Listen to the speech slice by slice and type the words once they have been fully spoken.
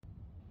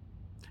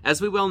As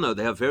we well know,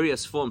 there are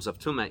various forms of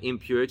tumah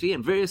impurity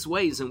and various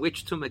ways in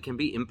which tumah can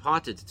be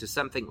imparted to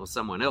something or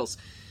someone else.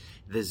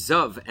 The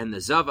zav and the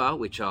zava,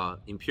 which are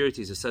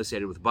impurities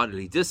associated with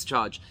bodily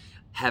discharge,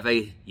 have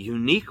a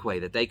unique way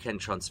that they can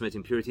transmit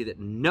impurity that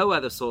no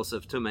other source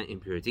of tumah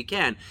impurity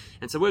can.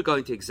 And so we're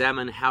going to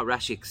examine how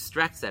Rashi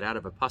extracts that out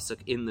of a pasuk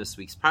in this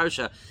week's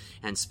parasha,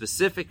 and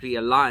specifically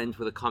aligned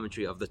with the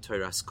commentary of the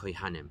Torah's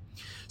Kohanim.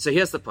 So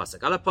here's the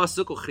pasuk. Ala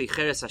pasuk uchri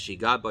cheres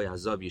hashiga bo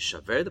hazav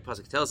yishaver. The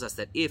pasuk tells us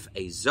that if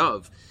a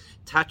zav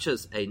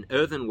touches an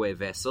earthenware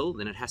vessel,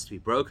 then it has to be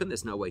broken.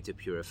 There's no way to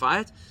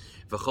purify it.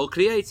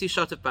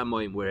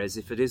 Whereas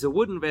if it is a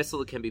wooden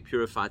vessel, it can be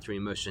purified through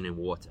immersion in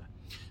water.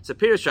 So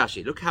Pirush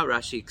Rashi, look how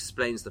Rashi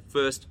explains the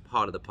first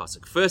part of the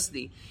pasuk.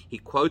 Firstly, he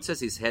quotes as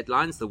his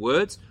headlines the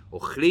words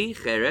Ochli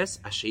cheres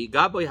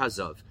ashiga bo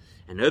hazav,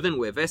 an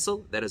earthenware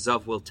vessel that a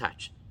zav will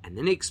touch. And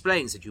then he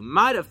explains that you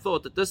might have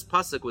thought that this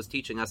pasuk was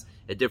teaching us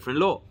a different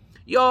law.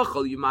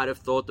 Yochel, you might have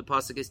thought the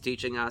pasuk is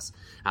teaching us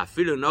that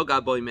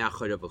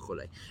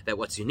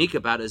what's unique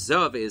about a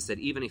zav is that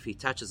even if he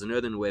touches an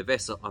earthenware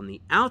vessel on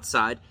the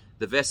outside,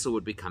 the vessel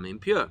would become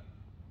impure.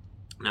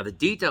 Now, the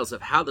details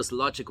of how this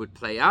logic would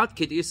play out,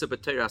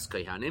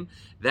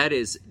 that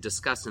is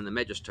discussed in the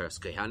Medrash Toras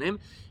Kohanim.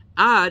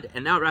 And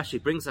now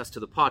Rashi brings us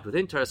to the part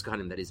within Toras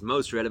Kohanim that is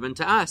most relevant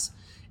to us.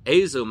 When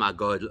it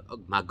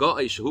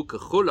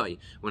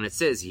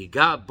says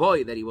Yiga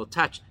boy, that he will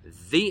touch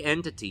the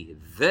entity,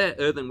 the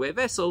earthenware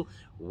vessel,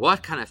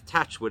 what kind of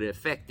touch would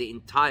affect the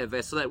entire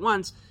vessel at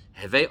once?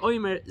 This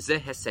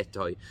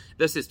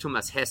is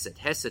Tumas Hesed.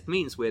 Hesed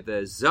means where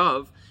the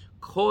Zav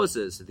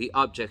causes the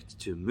object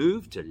to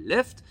move, to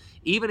lift,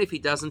 even if he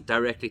doesn't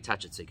directly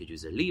touch it. So he could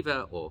use a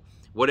lever or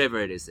whatever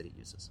it is that he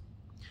uses.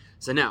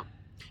 So now,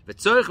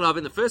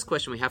 the first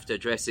question we have to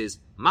address is,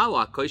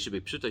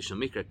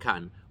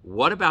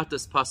 what about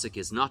this pasuk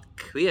is not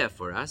clear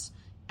for us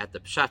at the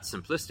pshat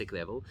simplistic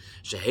level,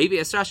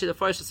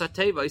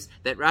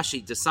 that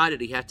Rashi decided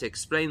he had to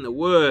explain the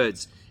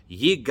words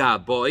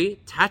yiga boy,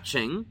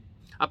 touching,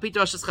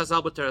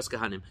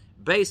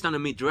 based on a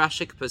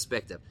midrashic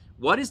perspective.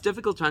 What is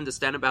difficult to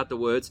understand about the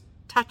words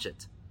touch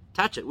it?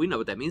 Touch it. We know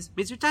what that means. It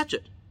means you touch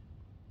it.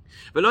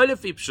 Why did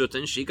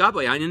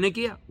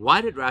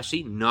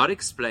Rashi not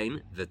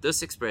explain that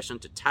this expression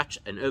to touch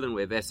an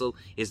earthenware vessel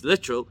is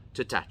literal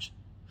to touch?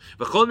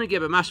 And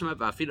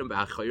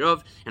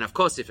of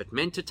course, if it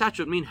meant to touch,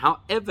 it would mean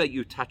however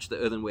you touch the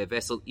earthenware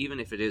vessel, even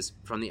if it is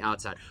from the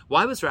outside.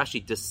 Why was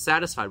Rashi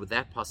dissatisfied with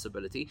that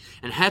possibility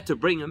and had to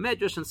bring a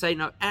medrash and say,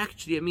 no,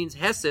 actually it means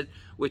hesed,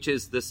 which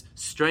is this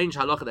strange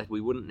halacha that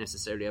we wouldn't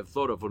necessarily have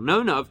thought of or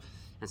known of,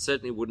 and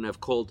certainly wouldn't have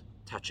called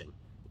touching.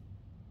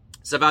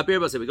 So we're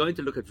going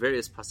to look at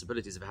various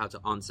possibilities of how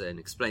to answer and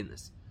explain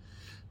this.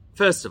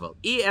 First of all,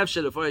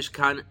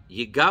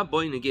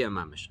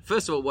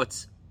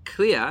 what's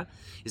clear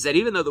is that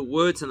even though the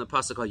words in the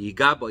pasuk are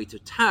yigaboy, to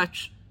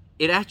touch,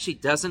 it actually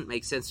doesn't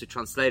make sense to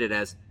translate it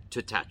as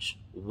to touch.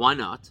 Why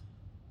not?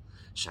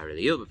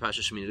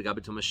 Because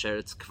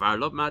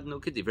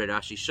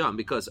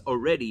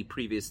already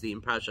previously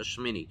in Parashat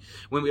Shmini,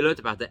 when we learned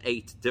about the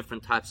 8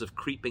 different types of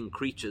creeping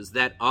creatures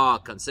that are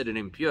considered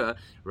impure,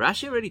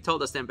 Rashi already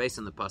told us then, based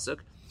on the pasuk,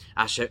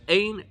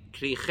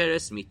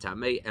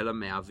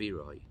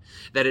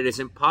 that it is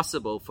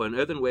impossible for an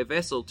earthenware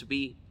vessel to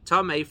be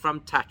tamei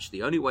from touch.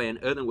 The only way an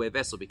earthenware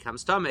vessel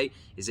becomes tamei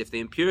is if the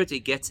impurity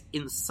gets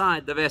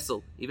inside the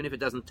vessel, even if it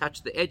doesn't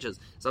touch the edges.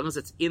 As long as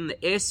it's in the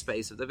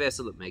airspace of the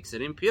vessel, it makes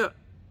it impure.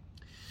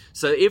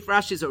 So if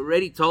Rashi's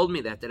already told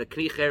me that a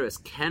kli cheres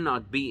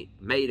cannot be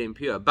made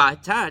impure by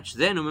touch,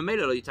 then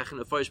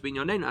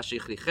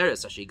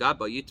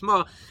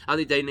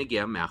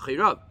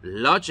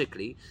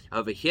logically,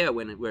 over here,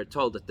 when we're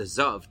told that the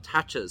zav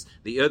touches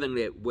the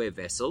earthenware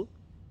vessel,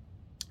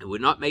 it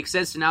would not make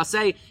sense to now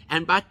say,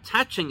 and by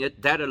touching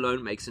it, that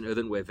alone makes an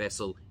earthenware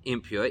vessel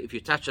impure. If you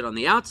touch it on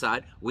the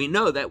outside, we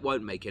know that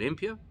won't make it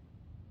impure.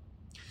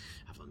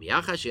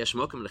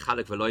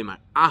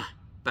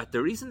 But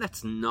the reason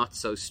that's not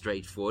so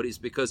straightforward is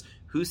because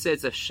who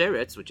says a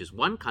sheretz, which is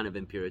one kind of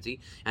impurity,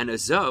 and a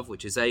zav,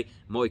 which is a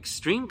more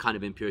extreme kind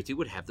of impurity,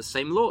 would have the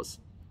same laws?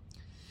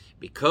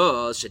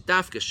 Because we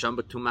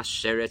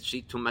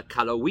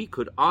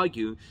could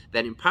argue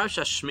that in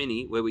Parashat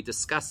Shmini, where we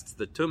discussed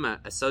the tumah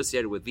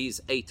associated with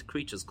these 8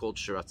 creatures called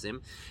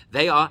shiratzim,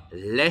 they are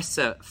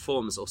lesser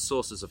forms or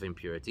sources of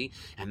impurity,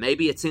 and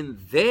maybe it's in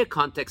their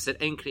context that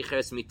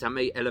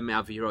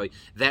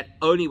that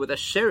only with a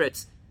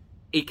sheretz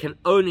it can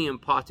only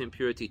impart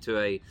impurity to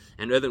an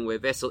earthenware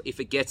vessel if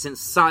it gets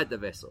inside the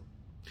vessel.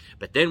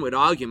 But then we'd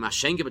argue,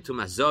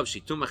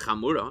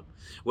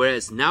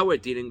 whereas now we're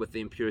dealing with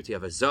the impurity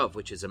of a zav,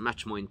 which is a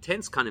much more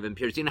intense kind of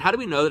impurity. And how do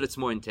we know that it's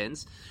more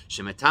intense?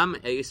 That a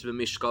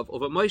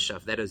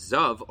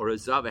zav or a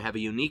zava have a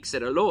unique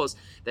set of laws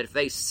that if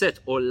they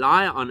sit or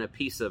lie on a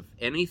piece of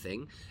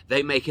anything,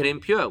 they make it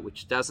impure,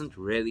 which doesn't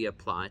really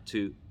apply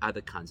to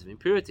other kinds of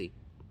impurity.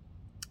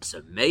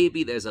 So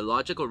maybe there's a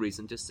logical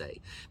reason to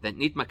say that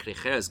nitma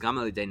kricheres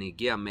gamal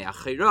denigia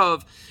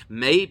me'achirov.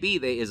 Maybe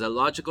there is a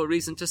logical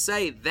reason to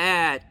say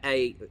that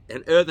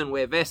an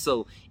earthenware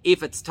vessel,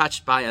 if it's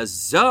touched by a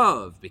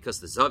zav,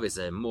 because the zav is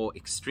a more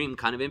extreme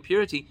kind of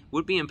impurity,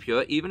 would be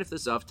impure even if the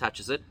zav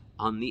touches it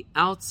on the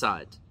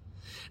outside.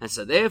 And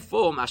so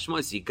therefore,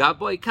 mashmos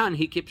yigaboy kan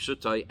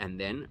hikipshutoi, and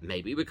then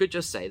maybe we could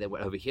just say that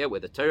over here where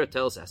the Torah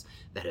tells us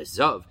that a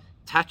zav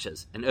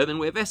touches an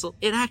earthenware vessel,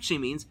 it actually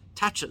means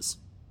touches.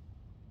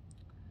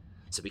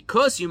 So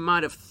because you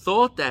might have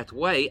thought that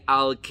way,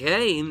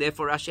 al-kain,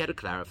 therefore Rashi had to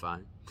clarify.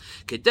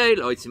 In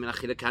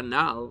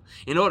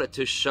order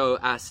to show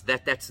us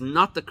that that's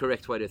not the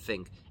correct way to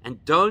think.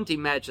 And don't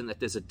imagine that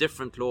there's a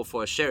different law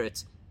for a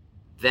sheretz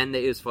than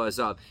there is for a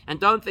zav. And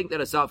don't think that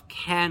a zav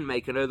can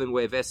make an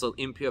earthenware vessel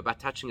impure by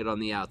touching it on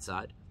the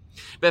outside.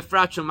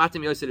 Especially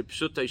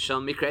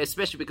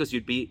because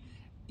you'd be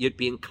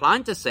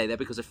inclined to say that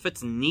because it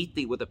fits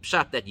neatly with the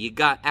pshat that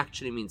yiga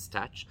actually means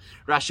touch.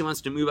 Rashi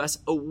wants to move us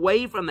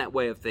away from that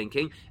way of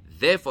thinking.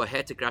 Therefore,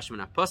 hetek Rashi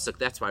min pasuk.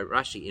 That's why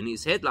Rashi in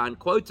his headline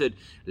quoted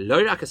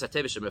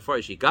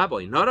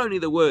not only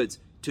the words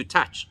to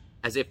touch,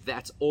 as if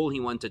that's all he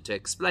wanted to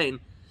explain,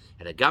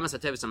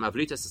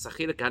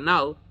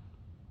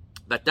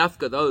 but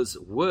dafka those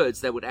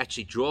words that would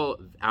actually draw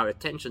our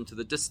attention to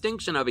the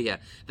distinction over here,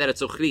 that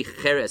it's ochli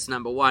cheres.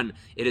 Number one,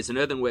 it is an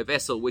earthenware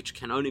vessel which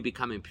can only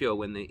become impure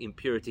when the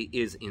impurity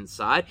is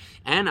inside,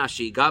 and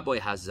ashi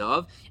gaboy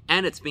hazav,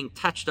 and it's being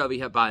touched over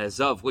here by a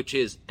zav, which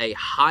is a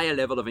higher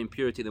level of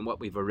impurity than what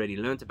we've already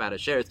learned about a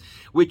sheretz,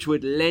 which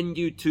would lead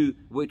you to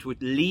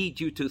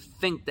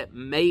think that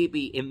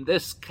maybe in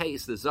this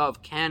case the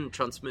zav can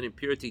transmit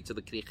impurity to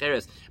the kli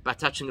cheres by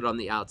touching it on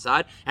the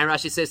outside. And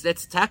Rashi says,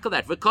 let's tackle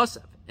that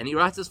v'kosav. And he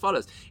writes as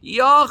follows: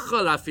 you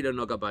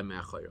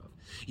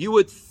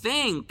would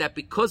think that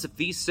because of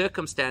these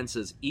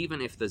circumstances,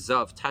 even if the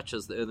zav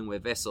touches the earthenware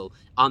vessel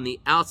on the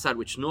outside,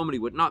 which normally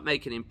would not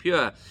make it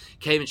impure,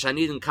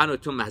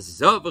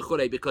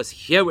 because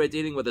here we're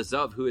dealing with a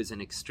zav who is an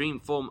extreme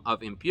form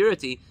of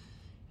impurity.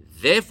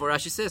 Therefore,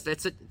 Rashi says,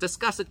 let's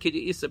discuss it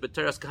Kiddush Isa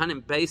b'Toras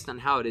Kahanim based on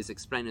how it is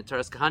explained in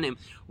Toras Kahanim,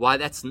 why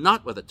that's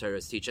not what the Torah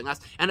is teaching us,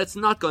 and it's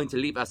not going to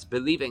leave us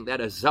believing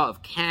that a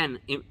zav can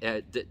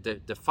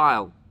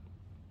defile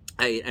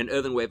an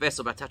earthenware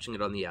vessel by touching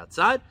it on the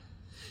outside.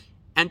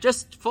 And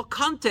just for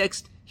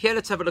context, here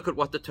let's have a look at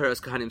what the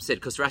Toras Kahanim said,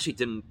 because Rashi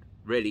didn't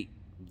really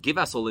give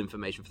us all the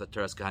information for the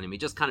Toras Kahanim. He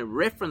just kind of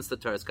referenced the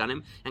Toras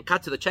Kahanim and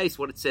cut to the chase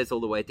what it says all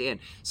the way at the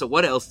end. So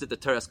what else did the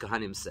Toras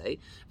Kahanim say?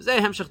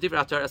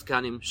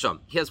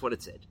 Here's what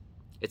it said.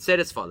 It said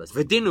as follows: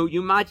 V'dinu,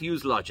 you might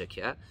use logic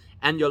here,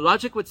 and your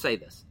logic would say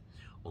this: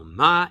 you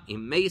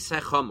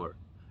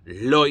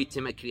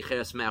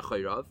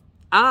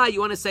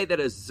want to say that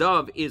a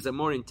zav is a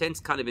more intense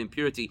kind of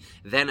impurity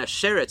than a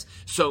sheretz,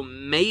 so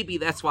maybe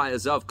that's why a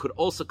zav could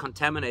also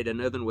contaminate an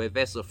earthenware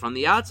vessel from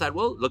the outside.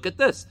 Well, look at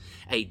this.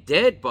 A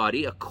dead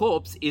body, a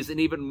corpse, is an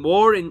even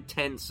more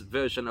intense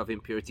version of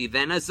impurity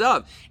than a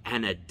zav.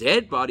 And a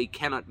dead body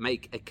cannot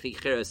make a kli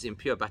cheres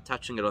impure by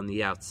touching it on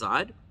the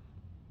outside.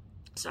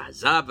 So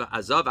azav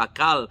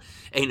akal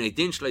ein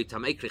edin shlo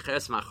yitamei kli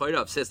cheres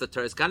ma'achorav, says the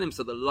Toras Kahanim.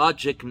 So the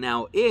logic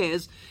now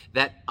is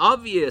that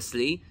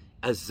obviously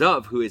a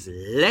zav who is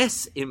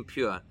less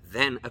impure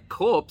than a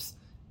corpse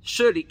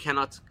surely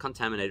cannot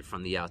contaminate it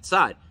from the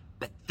outside.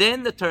 But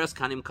then the Toras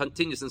Kahanim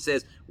continues and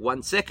says,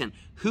 1 second,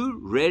 who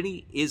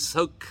really is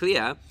so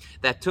clear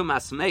that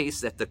tumas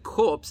meis, that the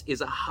corpse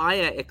is a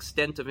higher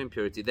extent of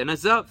impurity than a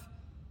zav?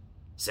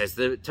 Says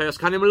the Toras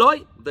Kahanim,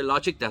 loy, the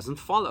logic doesn't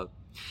follow.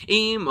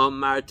 Im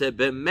omarta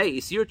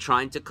b'meis, you're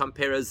trying to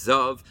compare a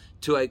zav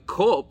to a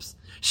corpse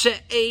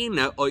that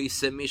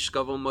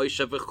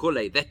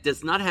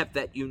does not have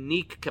that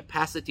unique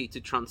capacity to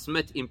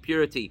transmit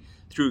impurity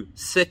through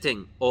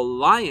sitting or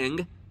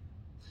lying.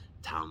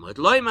 Talmud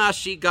loy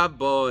mashi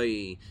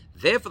gaboy.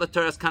 Therefore, the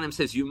Toras Kahanim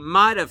says you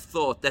might have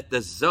thought that the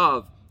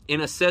zav, in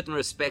a certain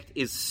respect,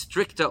 is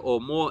stricter or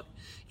more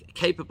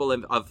capable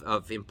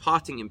of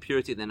imparting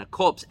impurity than a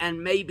corpse,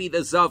 and maybe the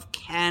zav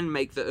can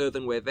make the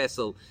earthenware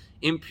vessel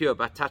impure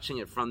by touching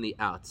it from the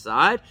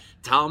outside.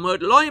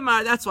 Talmud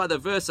loymar, that's why the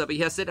verse over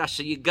here said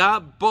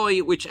Ashiyiga boy,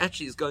 which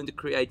actually is going to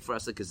create for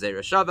us a Gezerah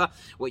Shava,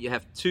 where you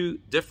have two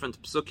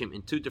different psukim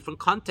in two different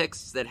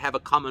contexts that have a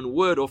common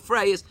word or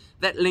phrase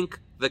that link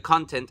the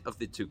content of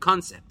the two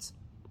concepts.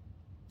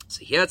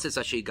 So here it says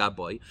Ashiyiga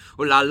boy.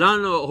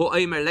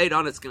 Later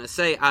on it's going to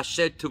say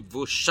Asher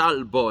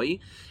tuvushal boy,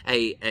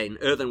 an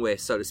earthenware,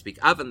 so to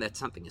speak, oven that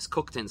something is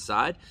cooked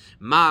inside.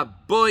 Ma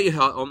boy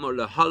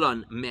ha'omor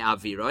lehalon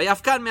me'aviroi,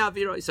 afkan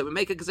me'aviroi. So we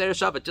make a Gezerah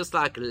Shava, just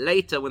like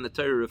later when the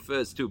Torah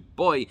refers to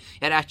boy,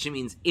 it actually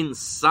means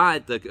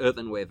inside the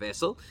earthenware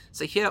vessel.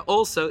 So here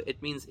also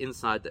it means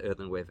inside the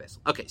earthenware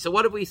vessel. Okay, so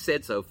what have we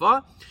said so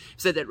far? We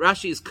said that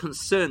Rashi is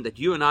concerned that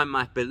you and I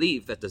might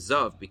believe that the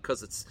zav,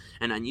 because it's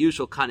an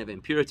unusual kind of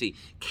impurity,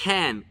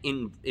 can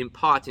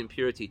impart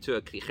impurity to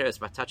a kli cheres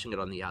by touching it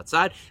on the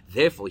outside.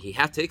 Therefore, he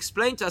had to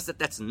explain to us that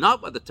that's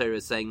not what the Torah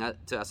is saying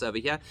to us over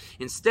here.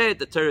 Instead,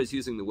 the Torah is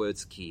using the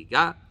words ki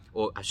yiga,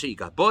 or Asher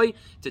Gaboy,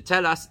 to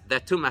tell us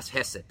that Tumas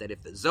Hesed, that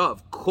if the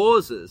Zav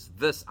causes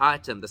this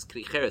item, this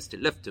Kli Cheres, to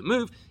lift, to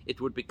move,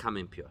 it would become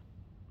impure.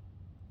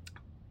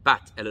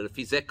 But,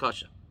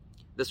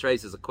 this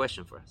raises a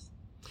question for us.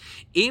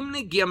 If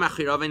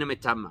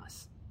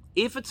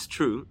it's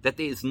true that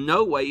there is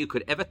no way you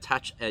could ever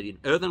touch an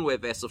earthenware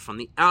vessel from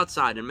the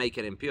outside and make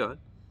it impure,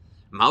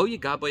 why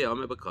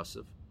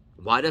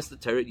does the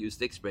Torah use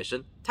the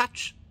expression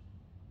touch?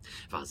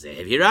 For that,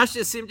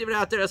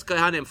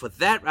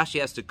 Rashi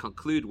has to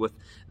conclude with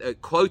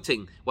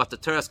quoting what the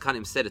Torah's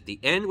Kahanim said at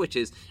the end, which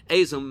is,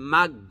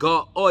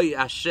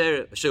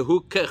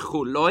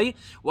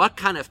 what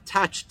kind of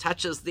touch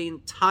touches the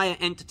entire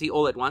entity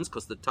all at once?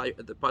 Because the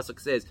pasuk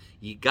says,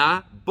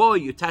 Yiga boy,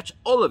 you touch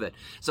all of it.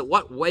 So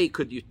what way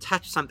could you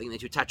touch something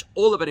that you touch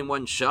all of it in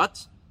one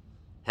shot?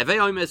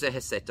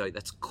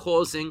 That's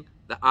causing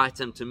the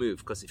item to move,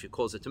 because if you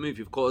cause it to move,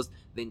 you've caused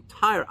the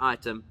entire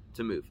item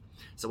to move.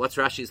 So what's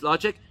Rashi's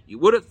logic? You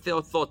would have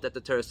thought that the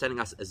Torah is telling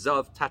us a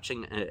Zav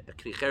touching a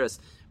Kli Cheres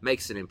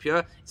makes it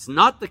impure. It's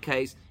not the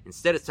case.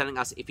 Instead, it's telling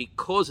us if he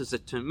causes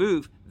it to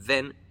move,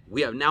 then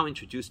we are now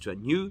introduced to a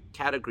new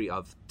category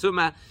of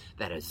Tumah,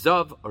 that a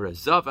Zav or a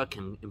Zava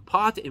can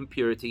impart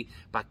impurity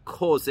by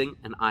causing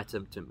an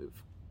item to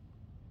move.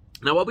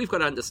 Now, what we've got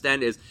to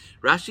understand is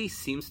Rashi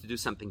seems to do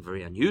something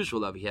very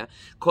unusual over here,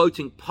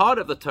 quoting part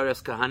of the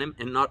Torah's Kahanim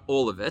and not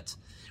all of it,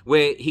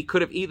 where he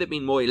could have either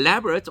been more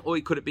elaborate or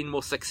he could have been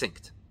more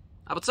succinct.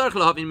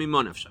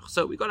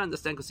 So we've got to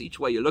understand, because each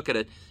way you look at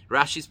it,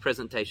 Rashi's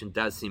presentation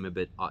does seem a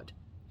bit odd.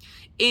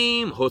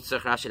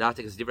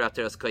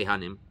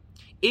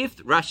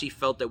 If Rashi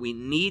felt that we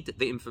need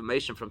the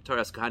information from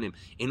Torah's Kahanim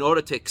in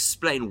order to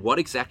explain what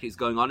exactly is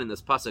going on in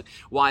this pasuk,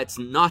 why it's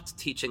not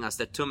teaching us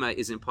that Tumah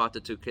is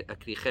imparted to a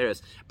Kli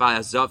Cheres by a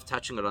Zav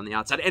touching it on the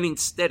outside, and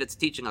instead it's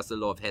teaching us the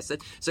law of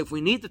Hesed. So if we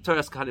need the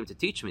Torah's Kahanim to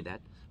teach me that,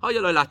 then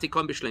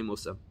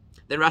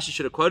Rashi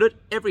should have quoted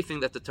everything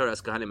that the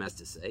Torah's Kahanim has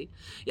to say,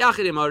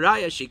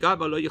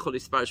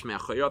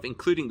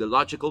 including the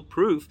logical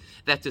proof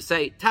that to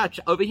say touch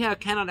over here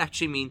cannot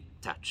actually mean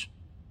touch.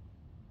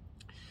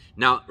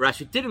 Now,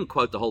 Rashi didn't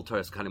quote the whole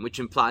Torah's Kahanim, which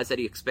implies that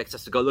he expects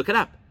us to go look it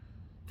up.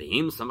 So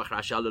if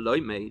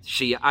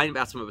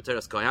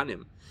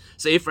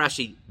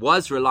Rashi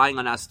was relying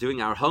on us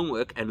doing our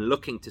homework and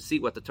looking to see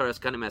what the Torah's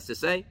Kahanim has to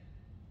say,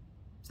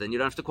 so then you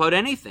don't have to quote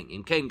anything. He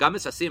didn't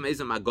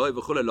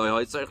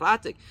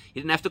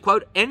have to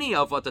quote any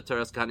of what the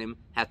Torah's Kahanim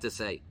had to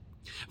say.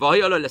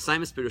 Rashi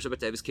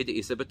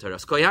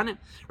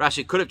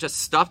could have just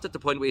stopped at the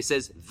point where he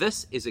says,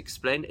 this is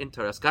explained in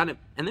Torah's Kahanim,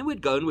 and then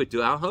we'd go and we'd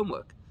do our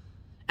homework.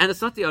 And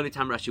it's not the only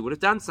time Rashi would have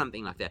done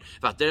something like that.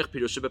 We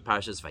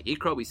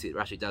see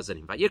Rashi does it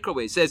in Vayikra,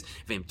 where he says,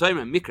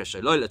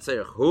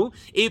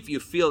 if you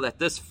feel that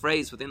this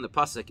phrase within the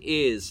pasuk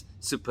is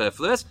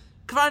superfluous,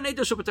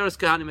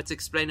 it's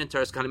explained in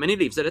Torah's Kahanim, and he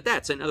leaves it at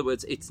that. So in other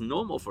words, it's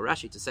normal for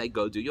Rashi to say,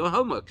 go do your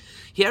homework.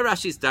 Here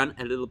Rashi's done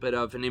a little bit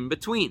of an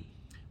in-between.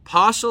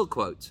 Partial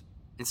quote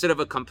instead of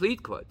a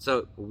complete quote.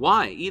 So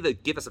why? Either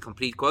give us a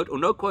complete quote or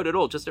no quote at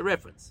all, just a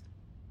reference.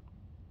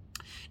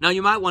 Now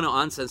you might want to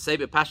answer and say,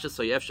 he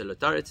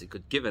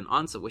could give an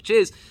answer, which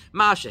is,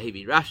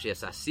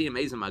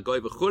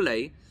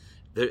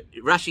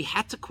 Rashi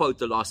had to quote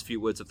the last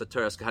few words of the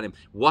Torah's Kahanim.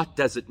 What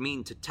does it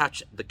mean to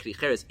touch the Kli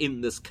Cheres?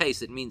 In this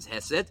case, it means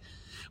Hesed.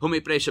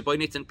 Because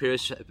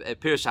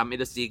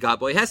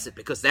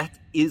that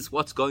is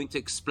what's going to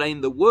explain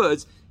the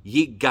words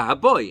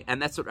Yigaboy.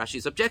 And that's what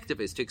Rashi's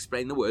objective is, to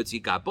explain the words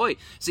Yigaboy.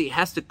 So he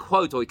has to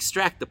quote or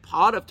extract the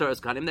part of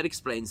Torah's Kahanim that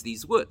explains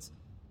these words.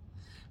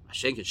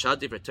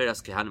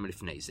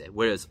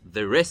 Whereas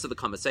the rest of the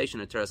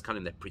conversation in Torah's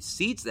Kahanim that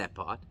precedes that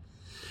part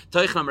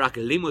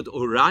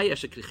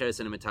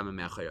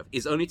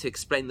is only to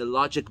explain the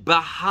logic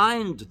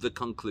behind the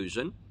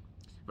conclusion.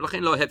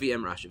 Rashi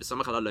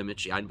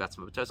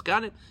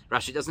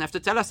doesn't have to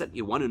tell us that.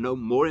 You want to know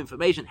more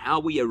information, how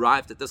we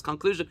arrived at this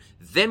conclusion,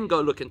 then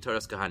go look in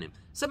Torah's Kahanim.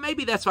 So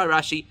maybe that's why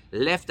Rashi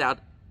left out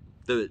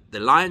the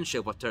lion's share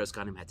of what Torah's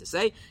Kahanim had to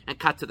say and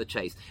cut to the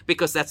chase,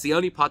 because that's the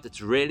only part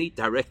that's really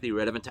directly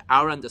relevant to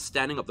our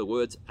understanding of the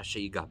words Asher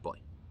Yigaboy.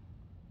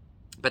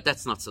 But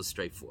that's not so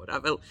straightforward.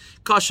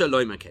 It's a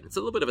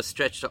little bit of a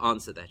stretch to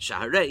answer that.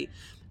 Shaharei,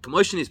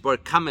 commotion is bor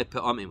kame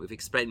pe'omim. We've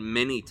explained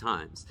many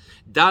times.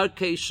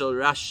 Darkei shel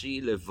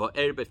Rashi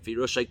levo'er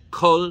befiroshay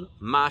kol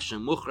ma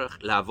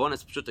shemuchrach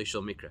la'avonas pshuto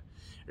shel mikra.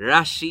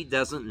 Rashi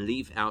doesn't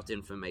leave out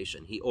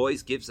information. He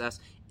always gives us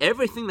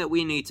everything that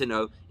we need to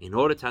know in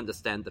order to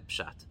understand the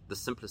pshat, the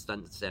simplest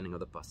understanding of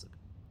the pasuk.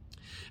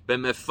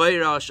 And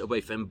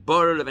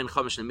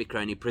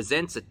he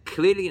presents it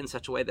clearly in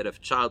such a way that a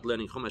child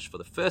learning Chumash for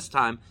the first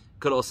time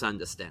could also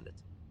understand it.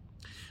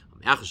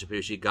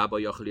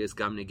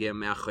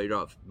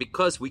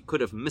 Because we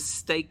could have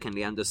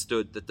mistakenly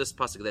understood that this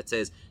pasuk that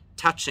says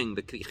touching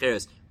the Kli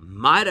Cheres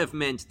might have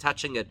meant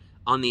touching it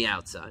on the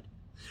outside.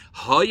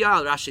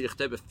 Rashi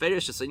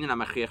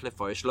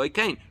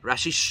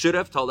should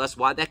have told us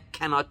why that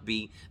cannot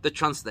be the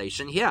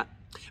translation here.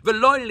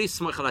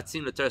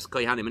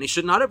 And he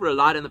should not have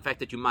relied on the fact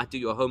that you might do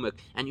your homework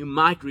and you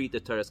might read the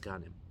Toras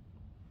Kohanim.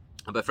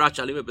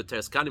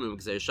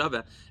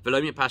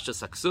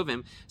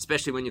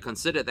 Especially when you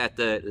consider that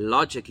the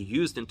logic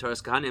used in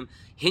Toras Kohanim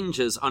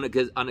hinges on a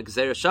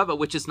Gezerah Shava,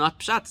 which is not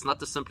Pshat, it's not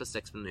the simplest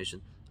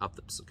explanation of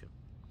the Psukim.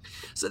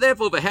 So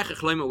therefore, we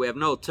have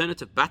no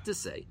alternative but to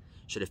say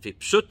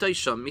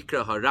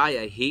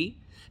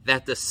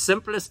that the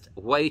simplest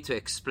way to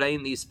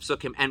explain these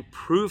psukim and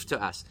prove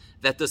to us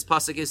that this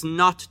pasuk is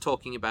not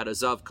talking about a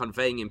zav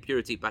conveying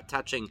impurity by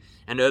touching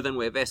an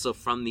earthenware vessel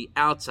from the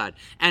outside,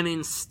 and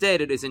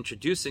instead it is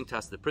introducing to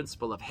us the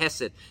principle of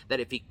hesed, that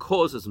if he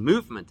causes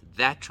movement,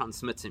 that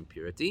transmits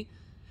impurity.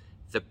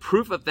 The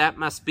proof of that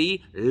must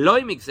be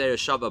loy migzera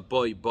shava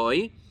boy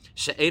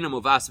she'ena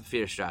muvas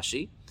b'firish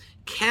Rashi,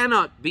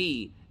 cannot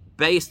be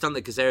based on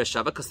the Gezerah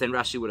Shava, because then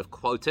Rashi would have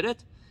quoted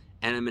it.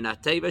 It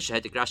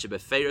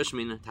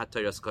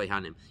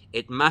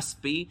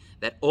must be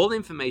that all the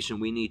information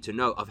we need to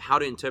know of how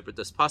to interpret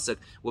this pasuk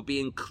will be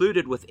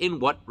included within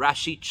what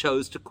Rashi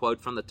chose to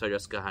quote from the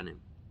Toras Kohanim.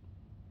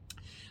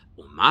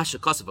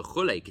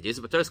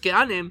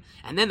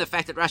 And then the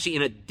fact that Rashi,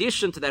 in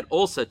addition to that,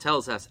 also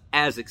tells us,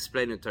 as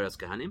explained in Toras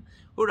Kohanim,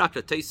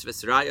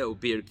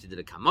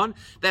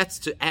 that's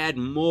to add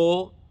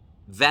more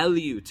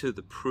value to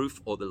the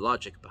proof or the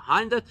logic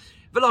behind it.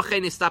 And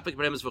Rashi's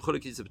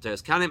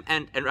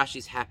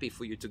happy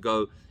for you to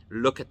go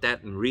look at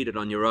that and read it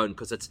on your own,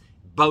 because it's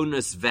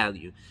bonus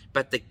value.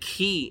 But the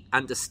key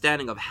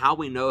understanding of how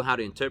we know how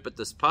to interpret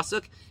this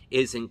pasuk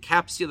is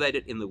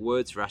encapsulated in the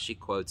words Rashi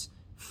quotes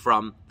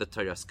from the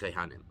Toras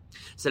Kohanim.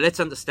 So let's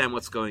understand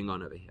what's going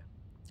on over here.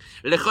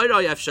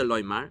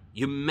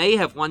 You may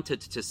have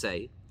wanted to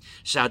say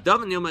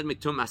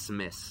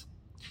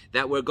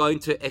that we're going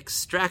to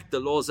extract the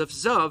laws of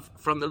Zav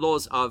from the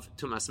laws of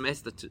Tumas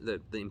Mes,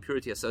 the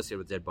impurity associated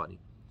with dead body.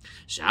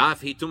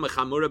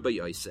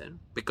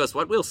 Because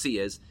what we'll see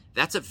is,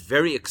 that's a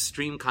very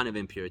extreme kind of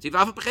impurity.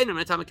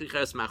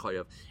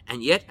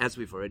 And yet, as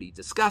we've already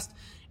discussed,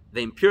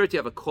 the impurity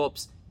of a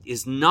corpse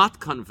is not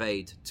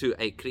conveyed to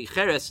a Kli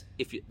Cheres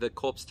if the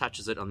corpse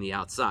touches it on the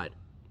outside.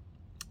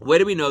 Where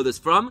do we know this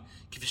from?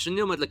 At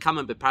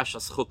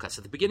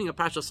the beginning of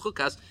Parshas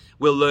Chukas,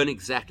 we'll learn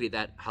exactly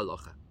that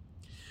halacha.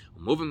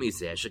 Okay,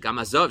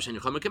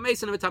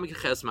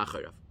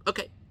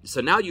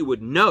 so now you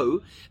would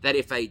know that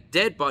if a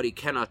dead body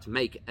cannot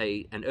make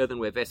an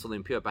earthenware vessel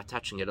impure by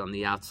touching it on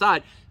the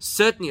outside,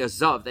 certainly a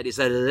zav, that is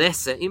a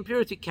lesser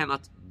impurity,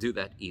 cannot do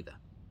that either.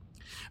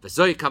 And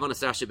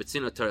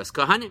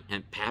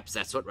perhaps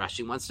that's what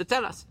Rashi wants to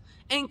tell us.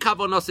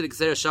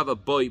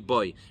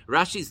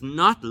 Rashi's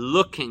not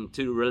looking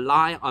to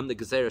rely on the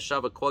Gezerah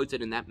Shava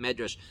quoted in that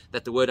medrash,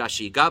 that the word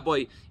Ashi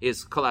Yigaboy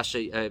is Kol Boil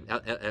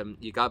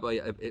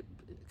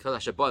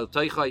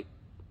Toichoi.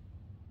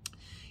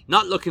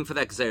 Not looking for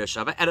that Gezerah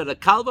Shava.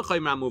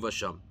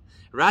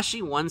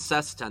 Rashi wants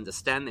us to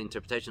understand the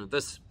interpretation of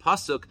this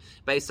pasuk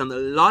based on the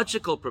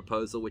logical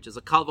proposal, which is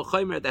a Kal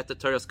V'chomer that the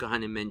Toras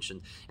Kohanim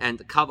mentioned. And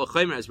the Kal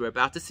V'chomer, as we're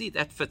about to see,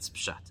 that fits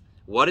Pshat.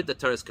 What did the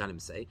Toras Kohanim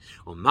say?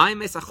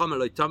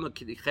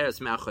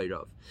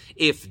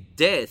 If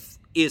death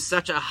is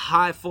such a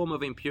high form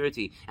of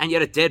impurity, and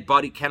yet a dead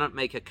body cannot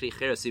make a Kli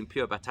Cheres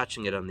impure by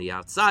touching it on the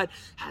outside,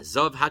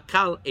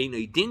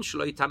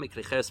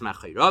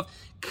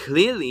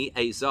 clearly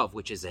a Zav,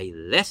 which is a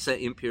lesser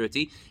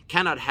impurity,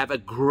 cannot have a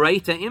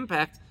greater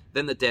impact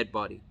than the dead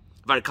body.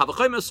 Kal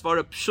V'chomer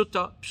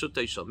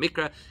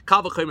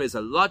is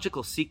a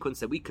logical sequence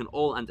that we can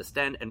all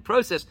understand and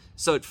process,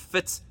 so it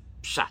fits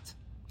Pshat.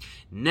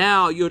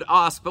 Now you'd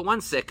ask, but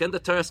 1 second, the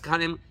Toras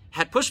Kohanim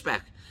had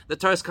pushback. The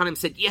Toras Kohanim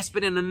said, yes,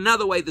 but in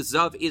another way, the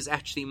Zav is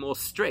actually more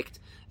strict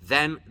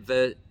than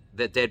the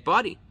dead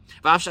body.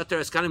 The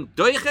Toras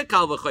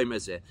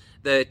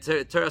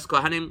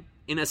Kohanim,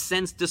 in a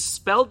sense,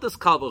 dispelled this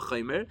Kal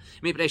V'chomer,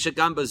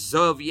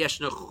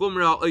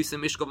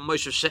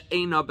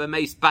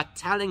 but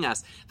telling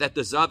us that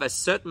the Zav has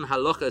certain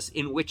halachas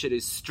in which it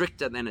is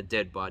stricter than a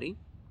dead body.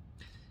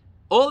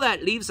 All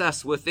that leaves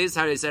us with is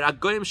it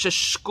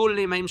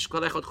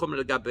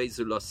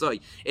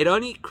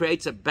only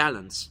creates a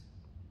balance.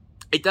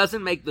 It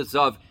doesn't make the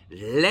Zav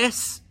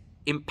less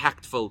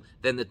impactful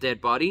than the dead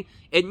body.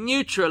 It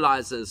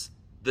neutralizes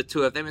the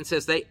two of them and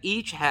says they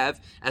each have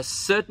a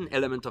certain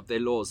element of their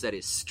laws that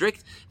is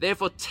strict.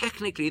 Therefore,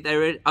 technically,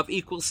 they're of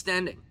equal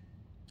standing.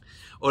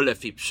 And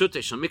if I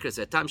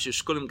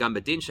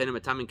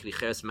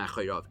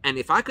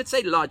could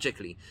say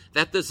logically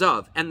that the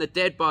Zav and the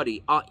dead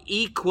body are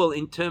equal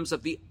in terms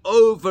of the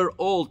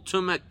overall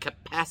Tumah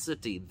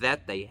capacity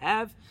that they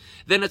have,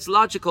 then it's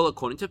logical,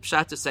 according to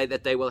Pshat, to say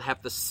that they will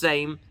have the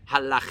same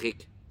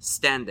halachic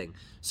standing.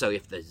 So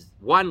if the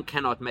one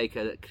cannot make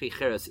a Kli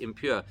Cheres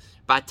impure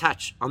by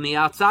touch on the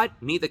outside,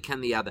 neither can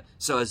the other.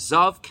 So a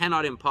Zav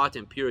cannot impart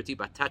impurity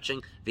by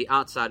touching the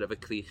outside of a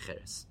Kli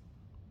Cheres.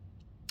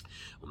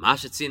 Now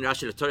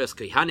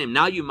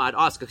you might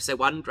ask, okay,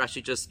 why didn't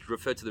Rashi just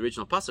refer to the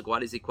original pasuk? Why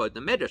does he quote the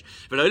Medrash?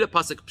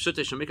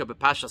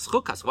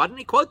 Why didn't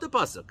he quote the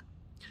pasuk?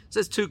 So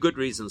there's two good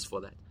reasons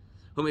for that.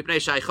 First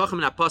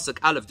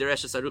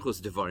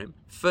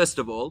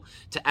of all,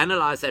 to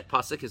analyze that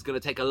pasuk is going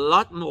to take a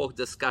lot more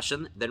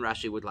discussion than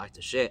Rashi would like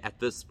to share at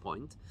this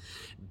point.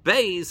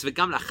 If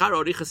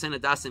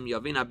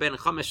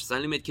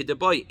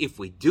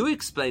we do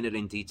explain it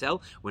in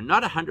detail, we're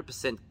not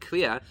 100%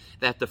 clear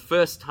that the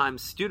first-time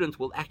student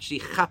will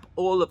actually chap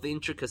all of the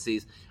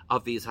intricacies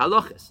of these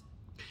halachas.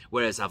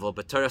 Whereas in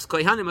Teras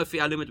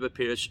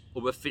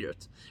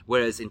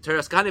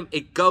Kohanim,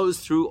 it goes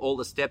through all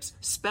the steps,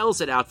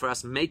 spells it out for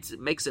us, makes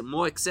it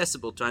more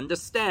accessible to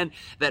understand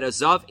that a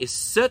Zav is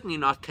certainly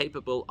not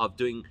capable of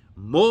doing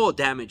more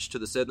damage to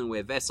the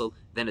earthenware vessel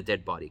than a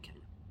dead body can.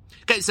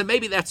 Okay, so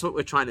maybe that's what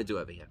we're trying to do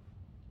over here.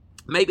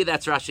 Maybe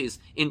that's Rashi's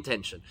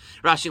intention.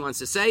 Rashi wants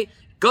to say,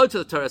 go to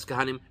the Teras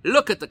Kohanim,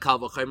 look at the Kal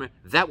V'chomer,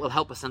 that will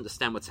help us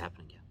understand what's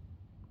happening here.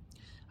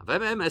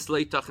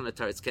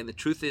 The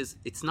truth is,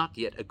 it's not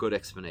yet a good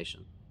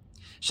explanation.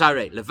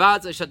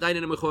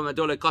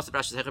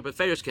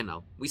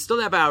 We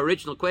still have our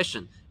original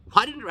question.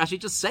 Why didn't Rashi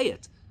just say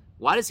it?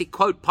 Why does he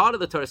quote part of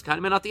the Teras Kohanim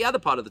and not the other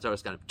part of the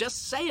Teras Kohanim?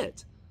 Just say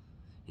it.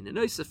 In the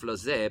Nosef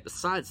Lozeh,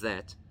 besides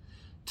that,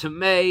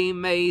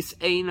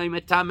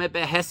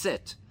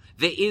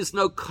 there is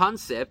no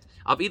concept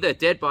of either a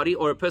dead body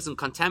or a person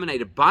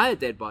contaminated by a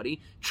dead body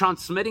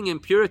transmitting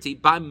impurity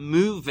by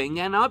moving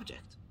an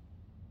object.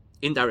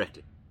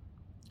 Indirectly.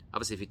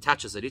 Obviously, if he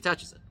touches it, he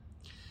touches it.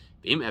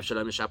 Now,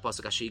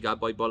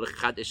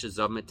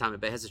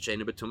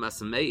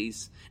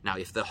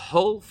 if the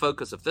whole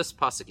focus of this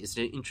pasuk is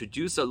to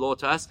introduce a law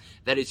to us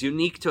that is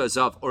unique to a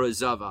zav or a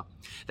zava,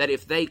 that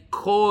if they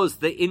cause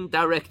the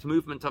indirect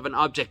movement of an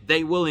object,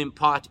 they will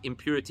impart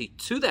impurity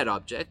to that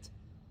object.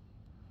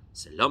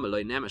 So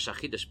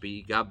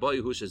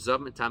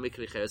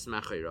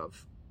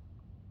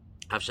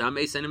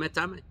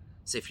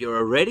if you're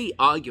already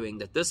arguing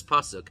that this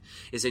pasuk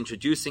is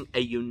introducing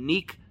a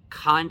unique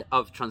kind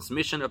of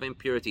transmission of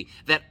impurity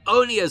that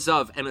only a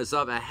zav and a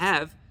zava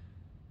have,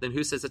 then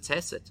who says it's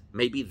hesed?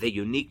 Maybe the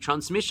unique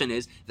transmission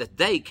is that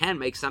they can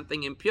make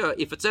something impure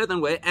if it's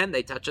earthenware and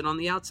they touch it on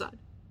the outside.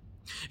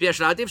 And this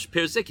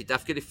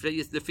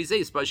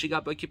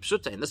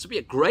would be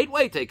a great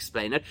way to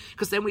explain it,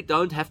 because then we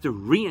don't have to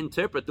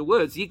reinterpret the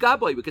words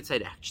yigaboy. We could say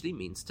it actually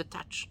means to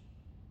touch.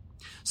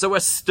 So we're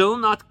still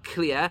not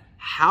clear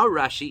how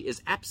Rashi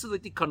is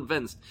absolutely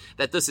convinced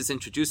that this is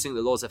introducing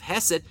the laws of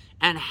Hesed,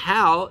 and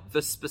how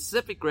the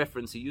specific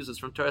reference he uses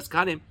from Teras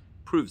Kohanim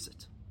proves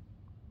it.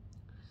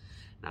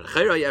 Now,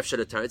 he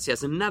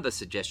has another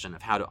suggestion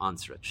of how to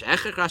answer it.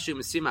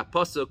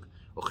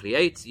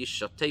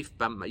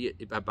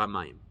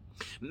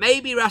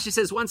 Maybe Rashi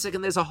says, one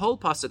second, there's a whole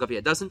pasuk over here.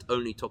 It doesn't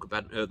only talk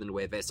about an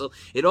earthenware vessel,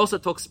 it also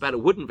talks about a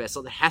wooden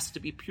vessel that has to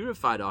be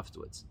purified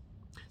afterwards.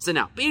 So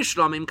now, the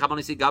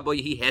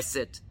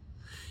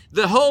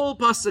whole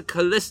pasuk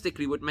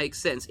holistically would make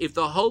sense if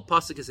the whole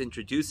pasuk is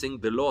introducing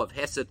the law of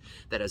Hesed,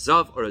 that a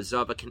zav or a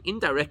zava can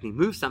indirectly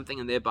move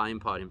something and thereby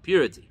impart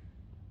impurity.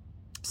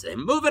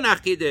 Well,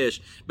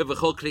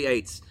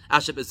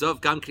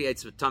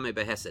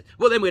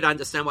 then we'd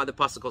understand why the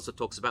pasuk also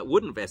talks about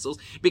wooden vessels,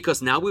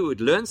 because now we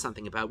would learn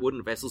something about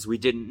wooden vessels we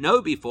didn't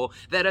know before,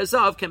 that a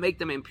zav can make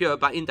them impure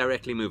by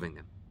indirectly moving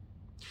them.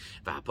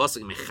 And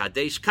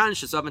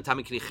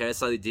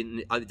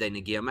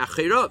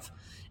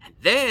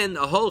then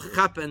the whole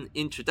chappen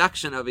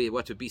introduction of it,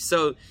 what would be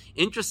so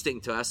interesting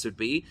to us would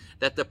be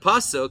that the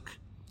pasuk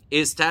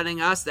is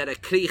telling us that a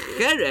kli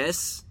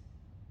cheres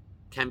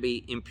can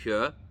be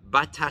impure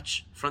by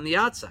touch from the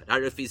outside.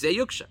 Sorry,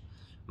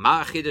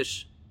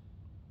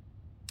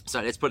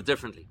 let's put it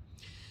differently.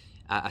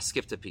 I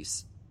skipped a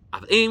piece.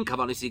 Make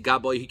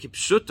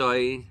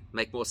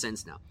more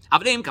sense now.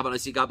 But if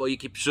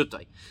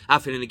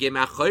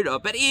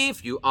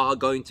you are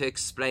going to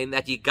explain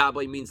that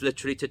yigaboy means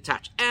literally to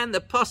touch, and the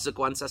pasuk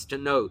wants us to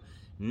know,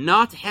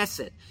 not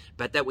hesed,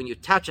 but that when you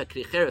touch a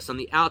kli cheres on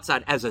the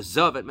outside as a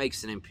zav, it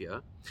makes it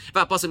impure. And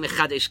the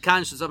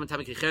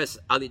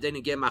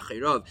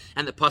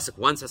pasuk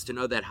wants us to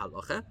know that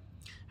halacha.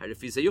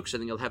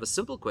 Then you'll have a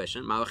simple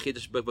question. Why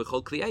did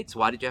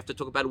you have to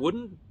talk about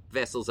wooden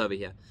vessels over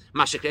here?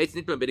 The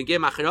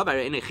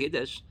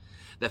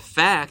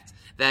fact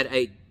that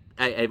a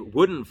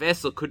wooden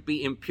vessel could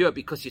be impure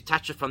because you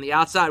touch it from the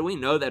outside, we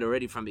know that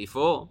already from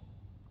before.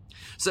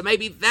 So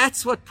maybe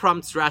that's what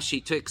prompts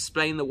Rashi to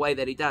explain the way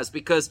that he does,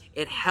 because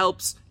it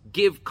helps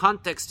give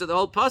context to the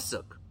whole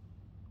pasuk.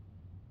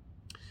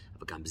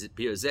 But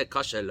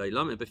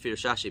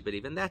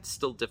even that's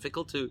still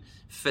difficult to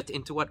fit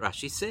into what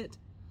Rashi said.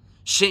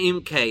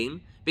 She'im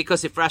came,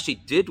 because if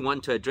Rashi did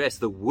want to address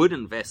the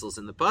wooden vessels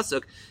in the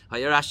pasuk,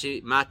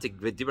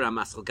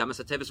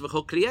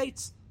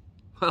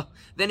 well,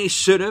 then he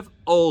should have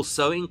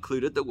also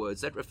included the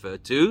words that refer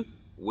to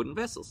wooden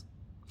vessels.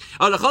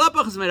 Or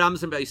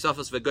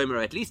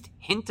at least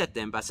hint at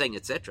them by saying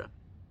etc.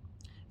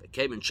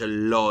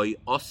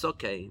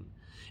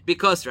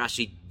 Because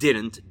Rashi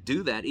didn't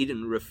do that, he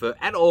didn't refer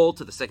at all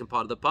to the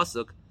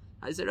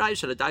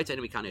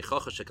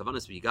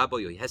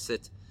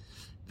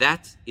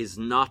that is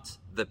not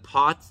the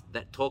part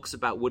that talks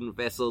about wooden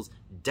vessels,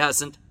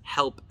 doesn't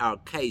help our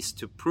case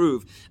to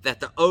prove that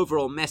the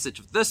overall message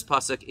of this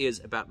pasuk is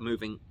about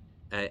moving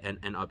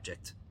an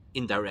object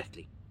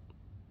indirectly.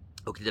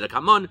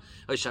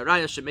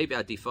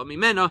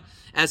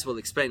 As we'll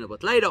explain a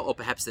bit later, or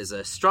perhaps there's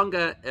a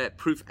stronger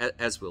proof,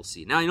 as we'll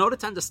see. Now, in order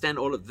to understand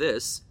all of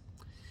this,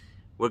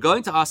 we're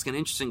going to ask an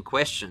interesting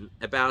question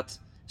about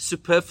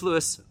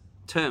superfluous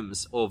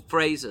terms or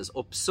phrases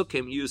or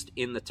psukim used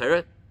in the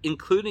Torah,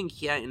 including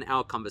here in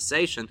our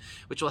conversation,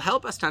 which will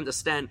help us to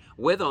understand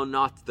whether or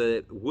not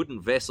the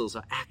wooden vessels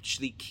are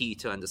actually key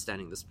to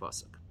understanding this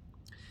pasuk.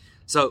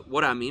 So,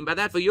 what I mean by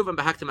that,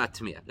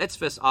 let's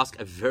first ask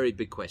a very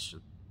big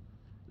question.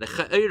 Let's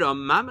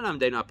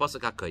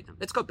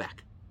go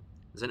back.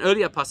 There's an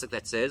earlier pasuk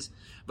that says,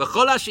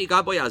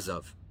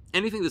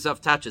 anything the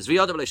Zav touches,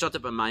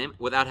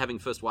 without having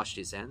first washed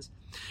his hands,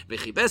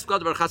 whoever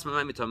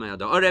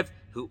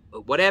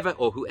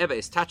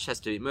is touched has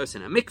to immerse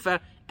in a mikveh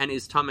and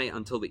is tameh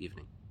until the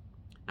evening.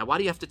 Now, why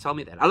do you have to tell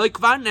me that? A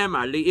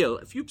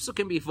few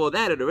psukim before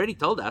that had already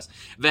told us,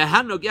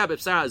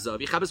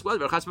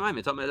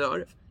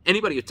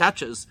 anybody who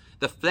touches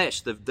the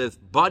flesh, the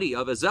body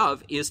of a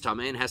Zav, is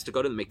tameh and has to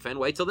go to the mikveh and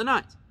wait till the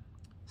night.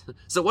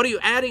 So what are you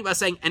adding by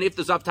saying, and if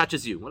the Zav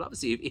touches you? Well,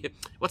 obviously,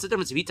 what's the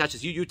difference? If he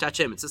touches you, you touch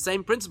him. It's the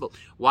same principle.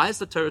 Why has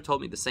the Torah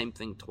told me the same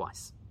thing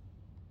twice?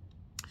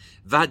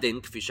 Vadin,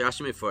 kfi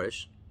she'Rashi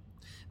meforish,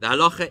 the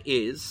halacha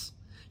is,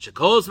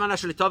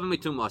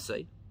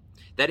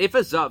 that if a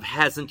Zav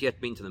hasn't yet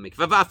been to the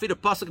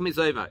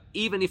mikveh,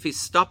 even if he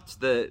stopped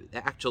the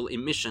actual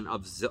emission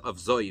of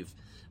Zoiv,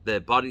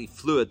 the bodily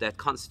fluid that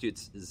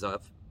constitutes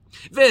Zav,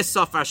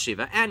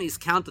 and he's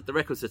counted the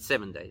requisite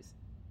 7 days,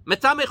 he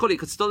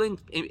could still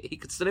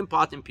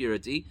impart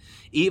impurity,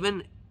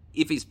 even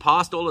if he's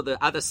passed all of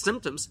the other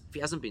symptoms, if he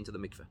hasn't been to the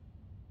mikveh.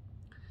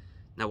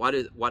 Now, why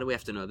do we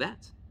have to know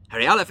that?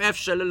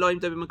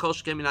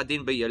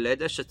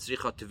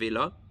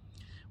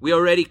 We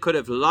already could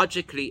have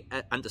logically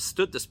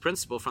understood this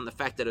principle from the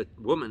fact that a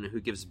woman who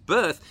gives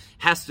birth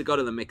has to go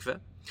to the mikveh.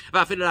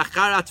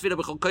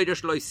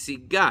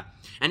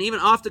 And even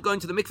after going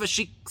to the mikveh,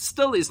 she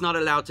still is not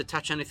allowed to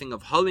touch anything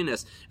of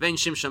holiness.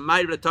 She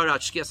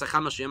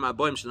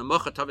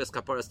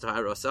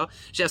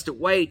has to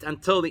wait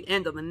until the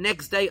end of the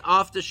next day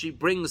after she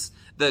brings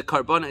the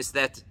karbonos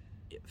that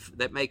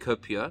make her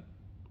pure.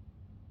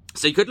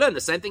 So you could learn the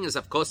same thing is,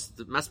 of course,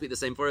 it must be the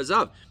same for a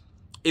Zav.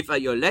 If a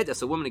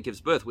yoledes, a woman who gives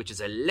birth, which is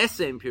a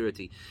lesser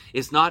impurity,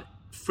 is not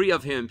free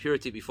of her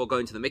impurity before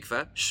going to the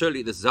mikveh,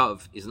 surely the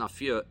Zav is not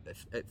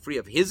free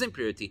of his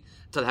impurity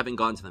until having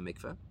gone to the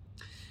mikveh.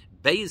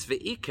 Beis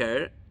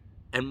ve'iker,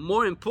 and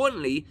more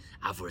importantly,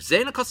 even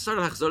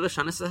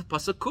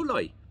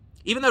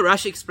though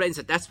Rashi explains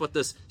that that's what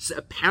this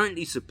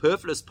apparently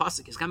superfluous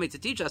pasuk is coming to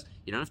teach us,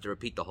 you don't have to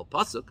repeat the whole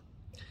pasuk.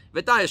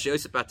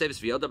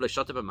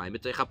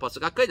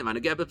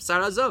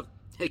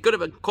 He could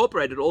have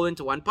incorporated it all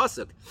into one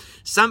pasuk.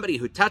 Somebody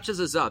who touches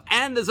a Zav,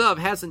 and the Zav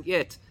hasn't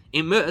yet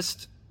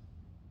immersed,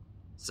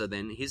 so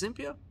then he's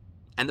impure,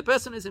 and the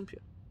person is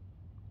impure.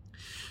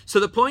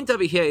 So the point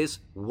over here is,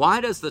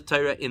 why does the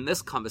Torah in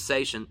this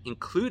conversation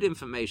include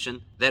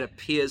information that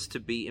appears to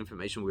be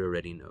information we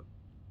already know?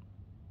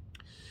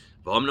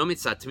 In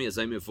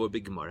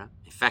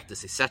fact,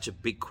 this is such a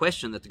big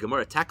question that the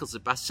Gemara tackles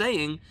it by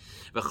saying,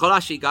 that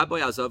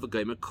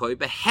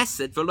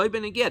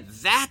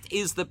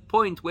is the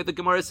point where the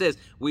Gemara says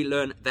we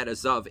learn that a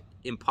Zav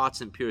imparts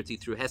impurity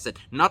through Hesed,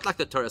 not like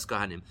the Torah's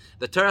Kohanim.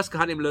 The Torah's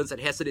Kohanim learns that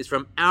Hesed is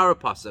from our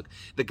pasuk.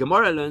 The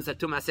Gemara learns that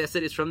Tumas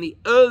Hesed is from the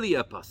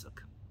earlier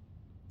pasuk.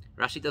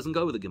 Rashi doesn't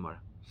go with the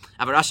Gemara.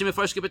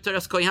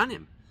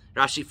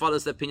 Rashi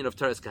follows the opinion of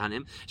Torah's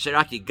Kohanim,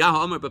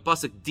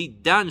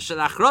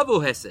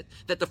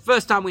 that the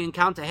first time we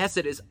encounter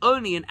Hesed is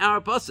only in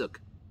our pasuk.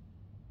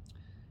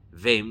 So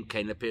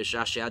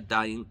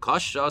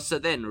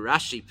then,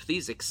 Rashi,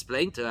 please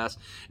explain to us,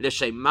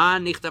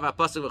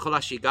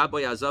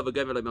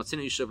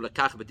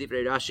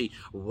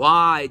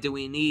 why do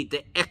we need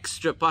the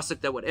extra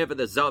pasuk that whatever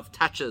the Zav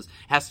touches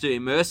has to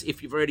immerse,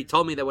 if you've already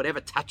told me that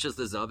whatever touches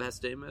the Zav has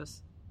to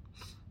immerse?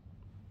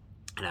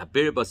 And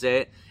it's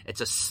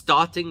a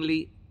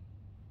startlingly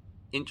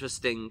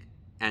interesting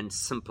and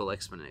simple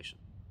explanation.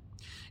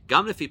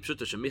 It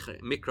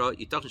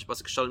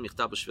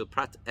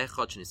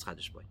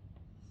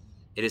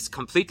is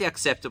completely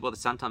acceptable that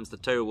sometimes the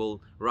Torah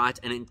will write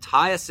an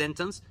entire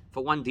sentence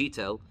for one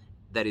detail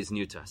that is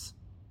new to us.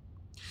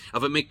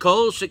 In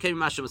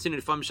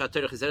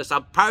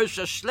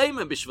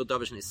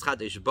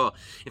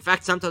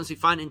fact, sometimes we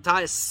find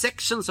entire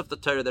sections of the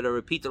Torah that are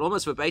repeated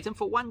almost verbatim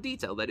for one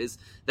detail that is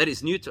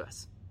new to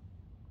us.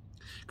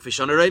 You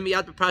can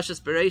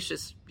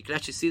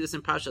actually see this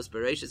in Parshas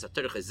Bereshis.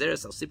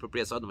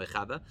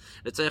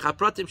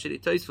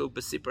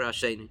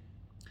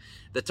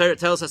 The Torah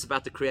tells us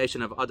about the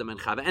creation of Adam and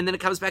Chava, and then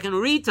it comes back and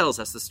retells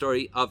us the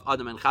story of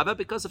Adam and Chava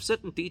because of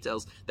certain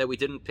details that we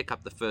didn't pick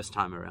up the first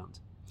time around.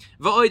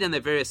 V'oid, and there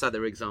are various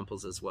other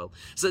examples as well.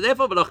 So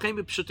therefore, from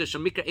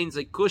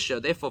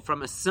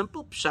a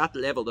simple pshat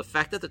level, the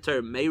fact that the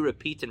Torah may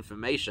repeat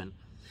information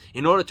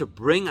in order to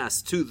bring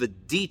us to the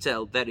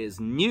detail that is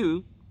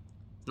new,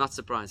 not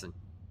surprising.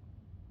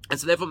 And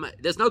so therefore,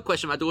 there's no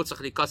question. It's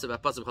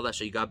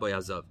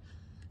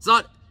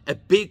not a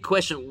big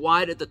question.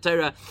 Why did the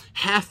Torah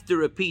have to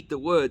repeat the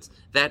words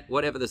that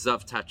whatever the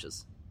Zav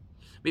touches?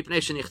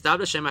 Because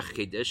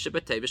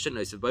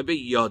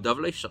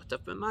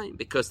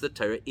the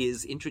Torah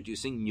is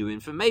introducing new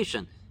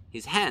information.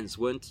 His hands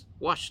weren't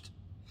washed.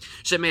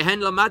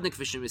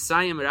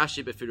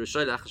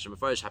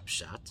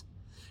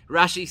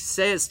 Rashi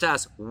says to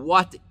us,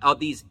 what are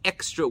these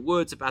extra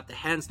words about the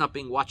hands not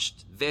being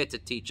washed there to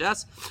teach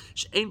us?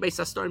 It's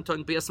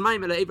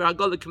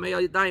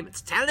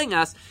telling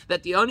us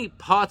that the only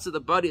parts of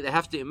the body that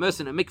have to immerse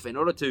in a mikveh in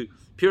order to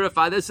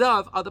purify the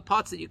zav are the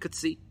parts that you could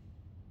see,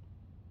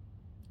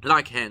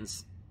 like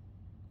hands.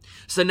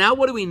 So now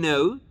what do we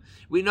know?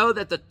 We know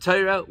that the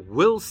Torah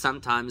will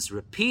sometimes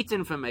repeat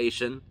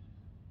information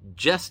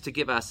just to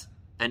give us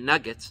a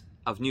nugget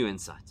of new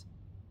insight.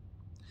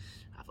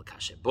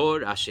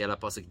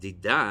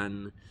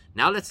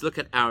 Now let's look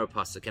at our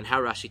pasuk and how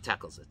Rashi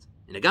tackles it.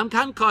 In Agam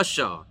Kan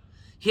Kosha,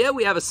 here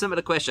we have a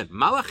similar question.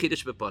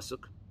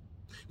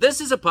 This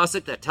is a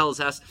pasuk that tells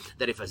us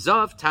that if a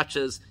zav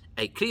touches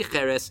a kli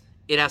cheres,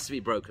 it has to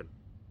be broken.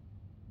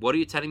 What are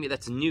you telling me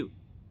that's new?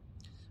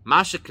 The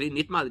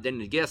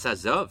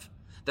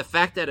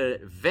fact that a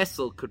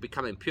vessel could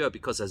become impure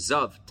because a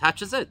zav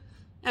touches it,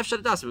 we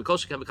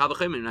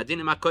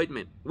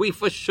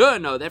for sure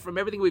know that from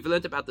everything we've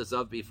learned about the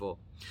zav before.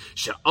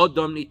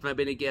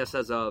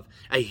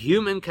 A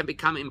human can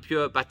become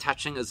impure by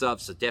touching a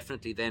zav, so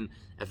definitely then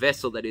a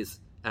vessel that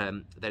is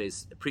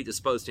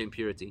predisposed to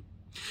impurity.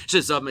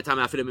 We've also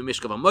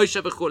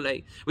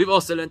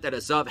learned that a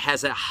zav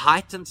has a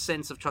heightened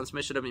sense of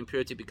transmission of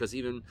impurity because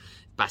even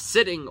by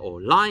sitting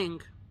or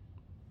lying,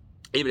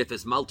 even if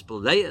there's multiple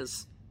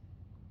layers.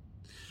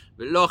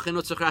 So therefore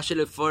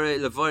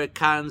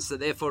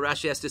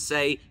Rashi has to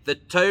say, the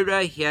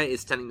Torah here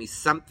is telling me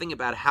something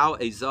about how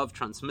a zav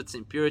transmits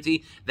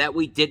impurity that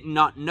we did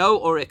not know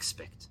or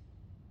expect.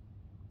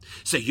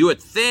 So you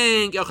would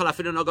think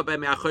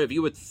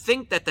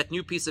that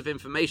new piece of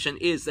information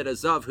is that a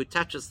zav who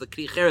touches the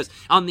kli cheres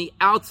on the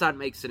outside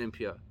makes it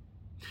impure.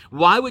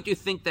 Why would you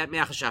think that?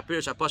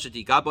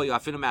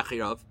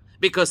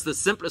 Because the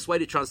simplest way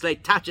to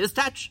translate touch is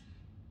touch.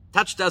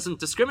 Touch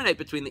doesn't discriminate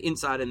between the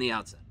inside and the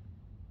outside.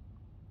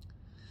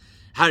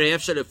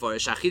 Therefore,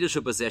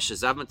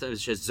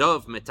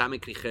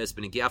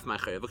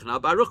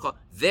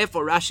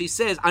 Rashi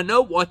says, I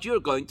know what you're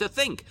going to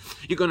think.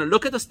 You're going to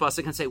look at this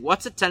pasuk and say,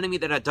 what's it telling me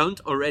that I don't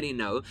already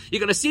know?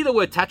 You're going to see the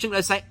word touching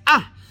and say,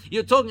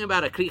 you're talking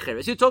about a kli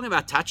cheres. You're talking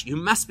about touch. You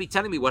must be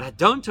telling me what I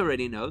don't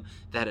already know,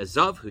 that a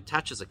zav who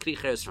touches a kli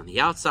cheres from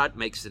the outside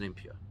makes it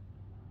impure.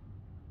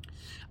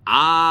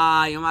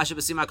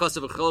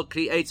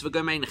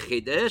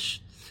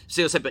 So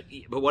you'll say, but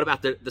what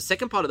about the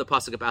second part of the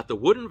pasuk about the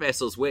wooden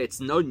vessels, where it's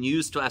no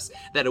news to us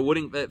that a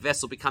wooden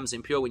vessel becomes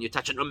impure when you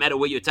touch it, no matter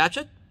where you touch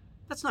it?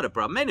 That's not a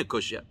problem.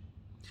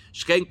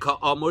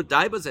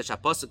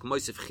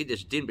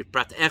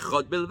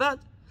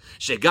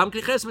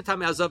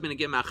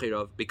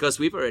 Because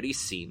we've already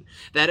seen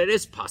that it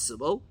is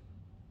possible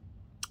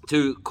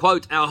to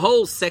quote a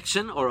whole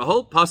section or a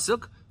whole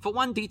pasuk for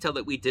one detail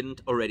that we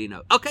didn't already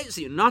know. Okay,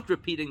 so you're not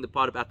repeating the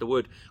part about the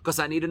wood because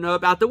I need to know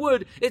about the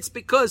wood. It's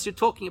because you're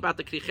talking about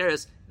the kli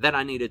cheres that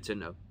I needed to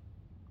know.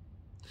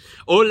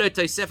 Now,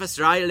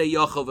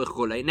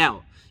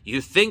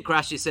 you think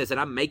Rashi says that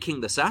I'm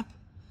making this up?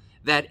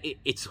 That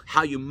it's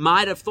how you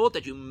might have thought,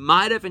 that you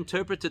might have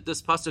interpreted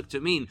this pasuk to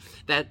mean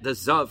that the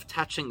zav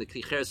touching the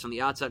kli cheres from the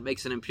outside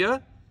makes it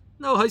impure?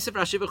 No,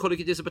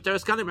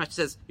 Rashi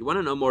says, you want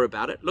to know more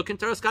about it? Look in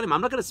Toras Kohanim.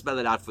 I'm not going to spell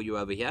it out for you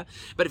over here.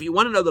 But if you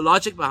want to know the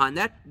logic behind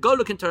that, go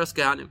look in Toras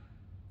Kohanim.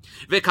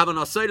 If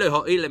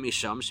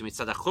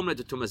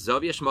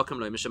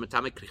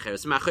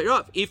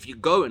you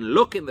go and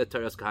look in the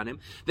Toras Kohanim,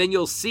 then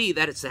you'll see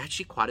that it's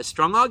actually quite a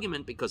strong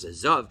argument, because a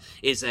zav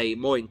is a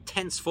more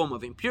intense form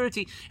of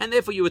impurity, and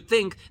therefore you would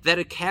think that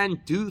it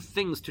can do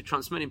things to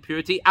transmit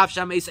impurity,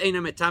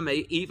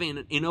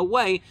 even in a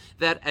way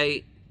that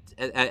a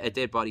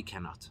dead body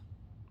cannot.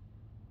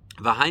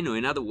 Vahainu,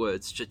 in other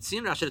words,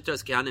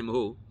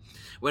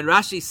 when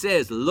Rashi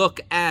says,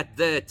 look at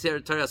the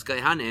Toras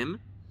Kohanim,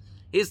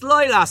 he's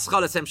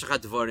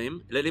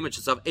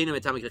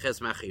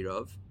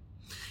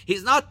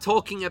not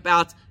talking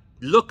about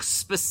look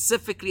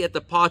specifically at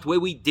the part where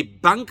we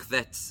debunk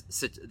that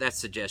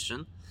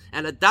suggestion.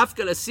 And at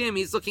Dafka Lasim,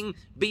 he's looking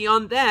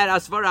beyond that.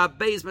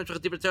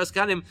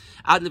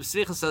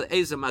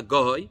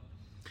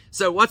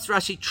 So what's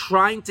Rashi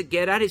trying to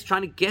get at? He's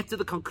trying to get to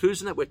the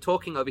conclusion that we're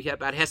talking over here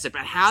about Hesed.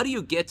 But how do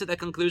you get to that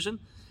conclusion?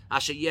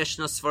 First, you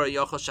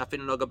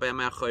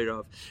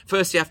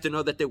have to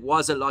know that there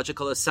was a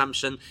logical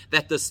assumption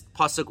that this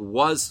pasuk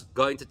was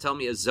going to tell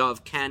me a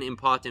zav can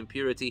impart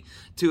impurity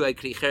to a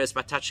kli cheres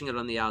by touching it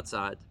on the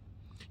outside.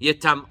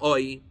 yetam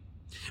oi.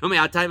 But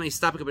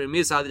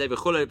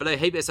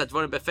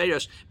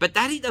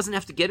that he doesn't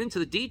have to get into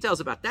the details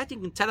about that. He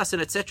can tell us in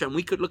etc. And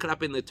we could look it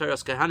up in the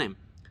Toras Kohanim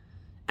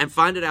and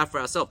find it out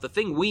for ourselves. The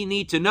thing we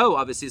need to know,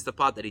 obviously, is the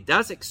part that he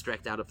does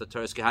extract out of the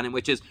Toras Kohanim,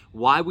 which is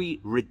why we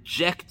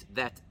reject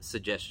that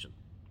suggestion.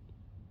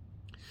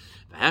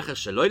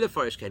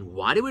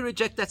 Why do we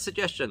reject that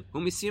suggestion?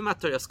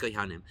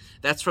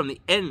 That's from the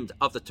end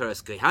of the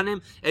Toras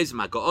Kohanim.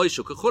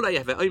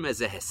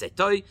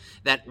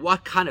 That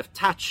what kind of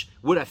touch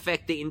would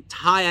affect the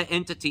entire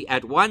entity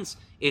at once?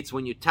 It's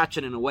when you touch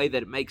it in a way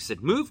that it makes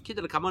it move.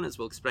 As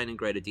we'll explain in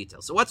greater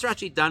detail. So what's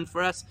Rashi done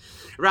for us?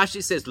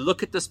 Rashi says,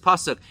 look at this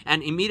pasuk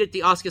and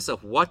immediately ask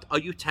yourself, what are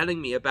you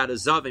telling me about a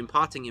zav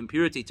imparting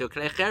impurity to a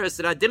klei cheres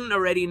that I didn't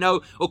already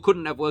know or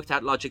couldn't have worked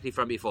out logically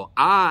from before?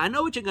 I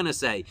know what you're going to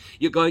say.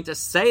 You're going to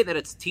say that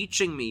it's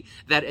teaching me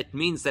that it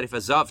means that if a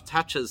zav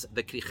touches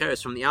the klei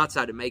cheres from the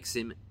outside, it makes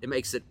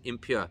it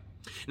impure.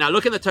 Now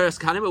look in the Toras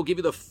Kohanim, we'll give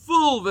you the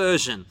full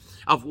version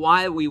of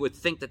why we would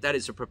think that that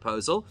is a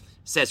proposal.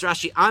 Says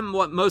Rashi, I'm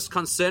most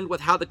concerned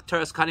with how the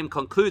Toras Kohanim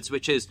concludes,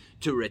 which is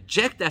to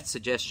reject that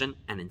suggestion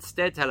and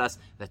instead tell us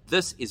that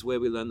this is where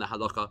we learn the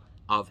halakha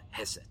of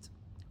Hesed.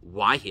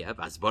 Why here?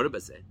 As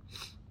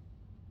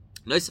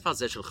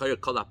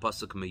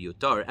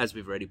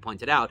we've already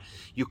pointed out,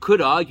 you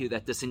could argue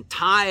that this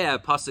entire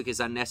pasuk is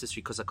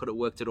unnecessary because I could have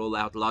worked it all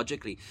out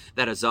logically,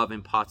 that a zav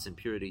imparts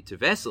impurity to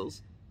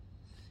vessels.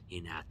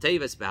 The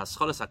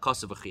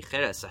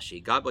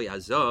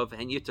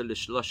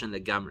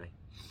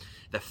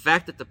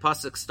fact that the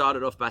pasuk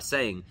started off by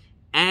saying,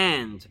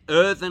 and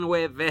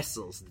earthenware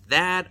vessels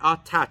that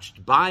are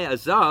touched by a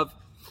zav,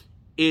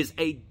 is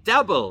a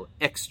double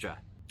extra.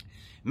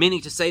 Meaning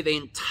to say the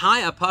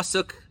entire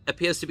pasuk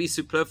appears to be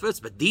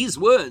superfluous, but these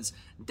words,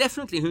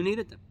 definitely who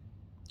needed them?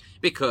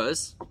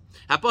 Because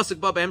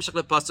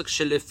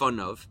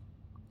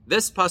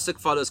this pasuk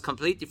follows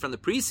completely from the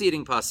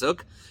preceding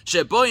pasuk,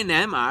 Sheboy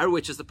Nemar,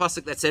 which is the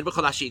pasuk that said,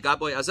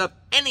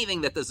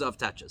 anything that the zav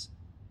touches.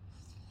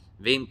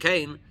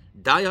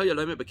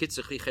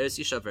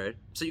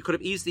 So you could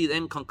have easily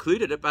then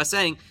concluded it by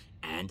saying,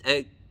 and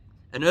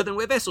an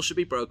earthenware vessel should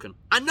be broken.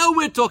 I know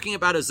we're talking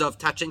about a zav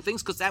touching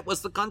things because that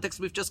was the context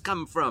we've just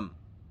come from.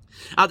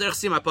 Look at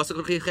our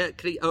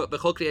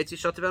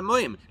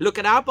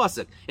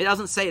pasuk. It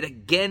doesn't say it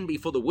again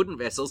before the wooden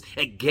vessels.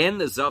 Again,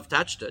 the zav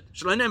touched it.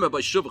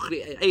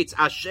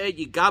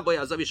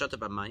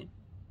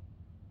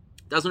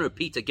 Doesn't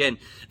repeat again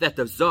that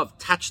the zav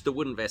touched the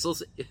wooden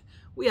vessels.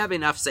 We have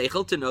enough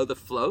seichel to know the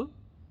flow.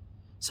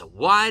 So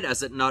why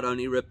does it not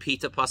only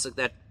repeat a pasuk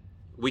that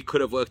we could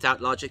have worked out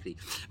logically,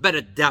 but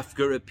it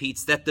dafka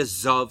repeats that the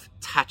zav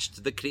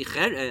touched the klei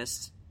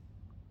cheres?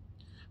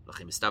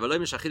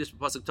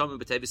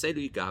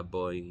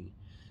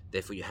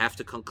 Therefore, you have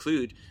to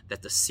conclude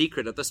that the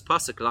secret of this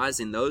pasuk lies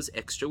in those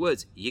extra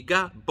words.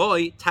 Yiga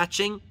boy,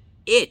 touching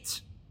it.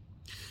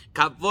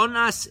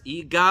 Kavonas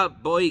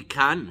yiga boy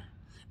kan.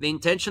 The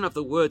intention of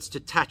the words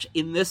to touch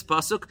in this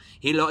pasuk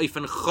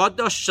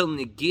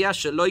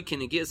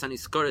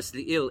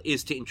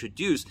is to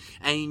introduce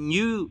a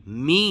new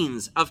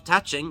means of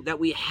touching that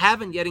we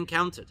haven't yet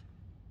encountered.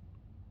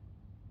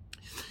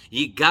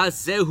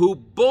 Yigazehu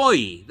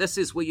boy. This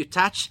is where you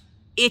touch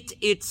it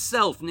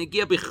itself. A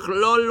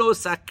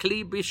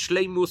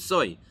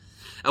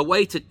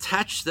way to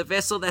touch the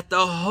vessel that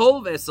the whole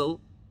vessel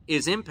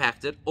is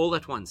impacted all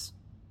at once.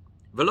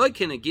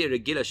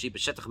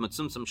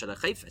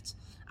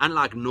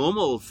 Unlike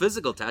normal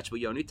physical touch, where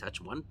you only touch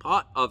one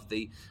part of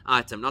the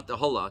item, not the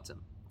whole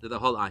item.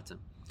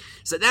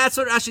 So that's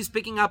what Rashi's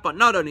picking up on.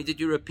 Not only did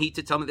you repeat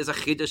to tell me there's a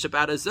chidush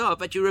about a zav,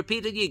 but you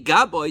repeated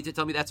Yigaboy to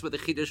tell me that's where the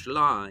chidush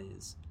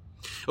lies.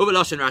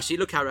 Uveloshin Rashi,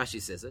 look how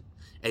Rashi says it.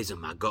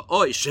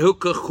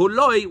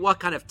 What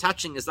kind of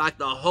touching is like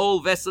the whole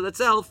vessel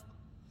itself?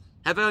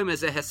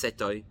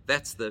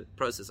 That's the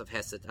process of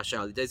Hesed.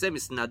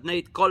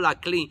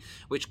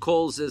 Which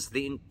causes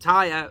the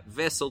entire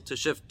vessel to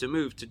shift, to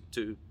move,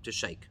 to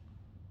shake.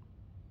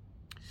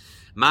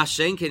 Now,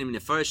 if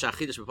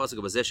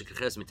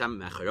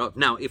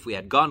we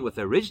had gone with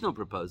the original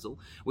proposal,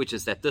 which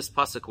is that this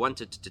pasuk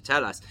wanted to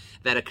tell us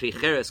that a klei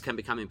cheres can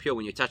become impure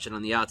when you touch it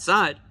on the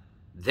outside,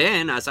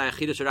 then then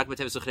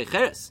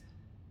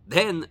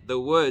the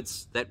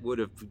words that would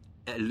have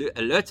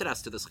alerted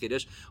us to this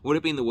chidush would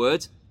have been the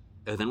words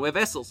earthenware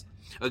vessels,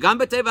 or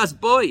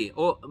boy,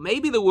 or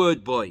maybe the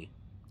word boy.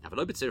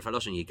 But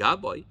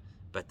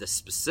the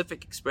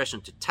specific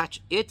expression to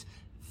touch it,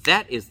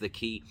 that is the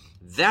key.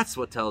 That's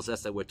what tells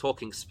us that we're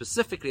talking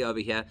specifically over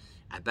here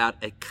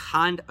about a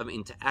kind of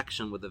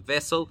interaction with the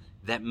vessel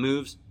that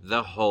moves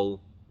the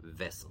whole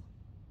vessel.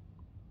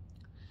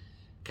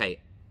 Okay,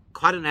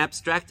 quite an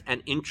abstract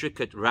and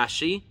intricate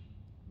Rashi,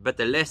 but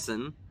the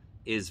lesson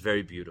is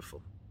very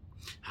beautiful.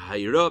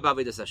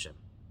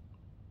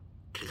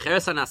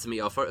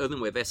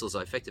 Earthenware vessels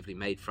are effectively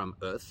made from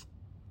earth.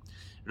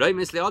 They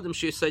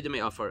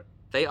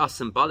are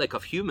symbolic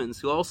of humans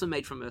who are also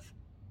made from earth.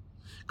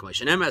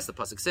 As the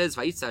pasuk says,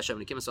 that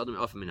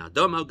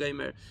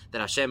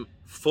Hashem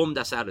formed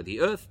us out of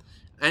the earth,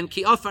 and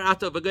ki afar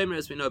ato v'gomer,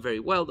 as we know very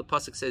well, the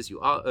pasuk says you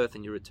are earth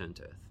and you return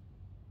to earth.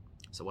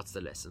 So what's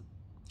the lesson?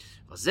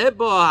 The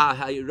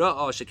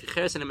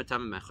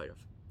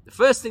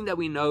first thing that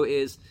we know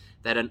is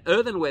that an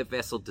earthenware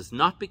vessel does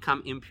not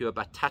become impure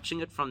by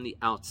touching it from the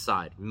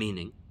outside,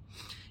 meaning,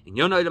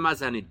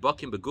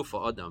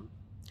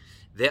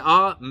 there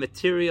are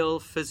material,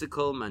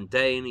 physical,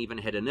 mundane, even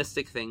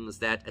hedonistic things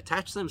that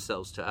attach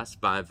themselves to us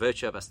by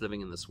virtue of us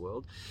living in this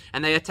world,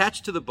 and they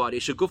attach to the body.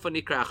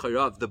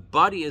 The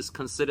body is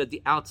considered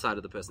the outside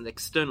of the person, the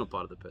external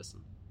part of the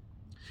person.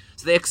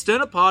 So the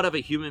external part of a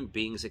human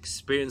being's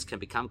experience can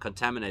become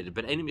contaminated,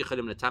 but it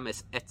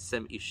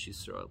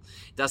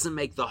doesn't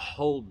make the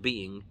whole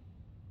being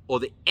or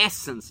the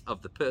essence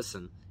of the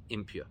person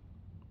impure.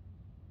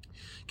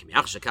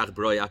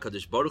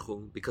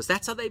 Because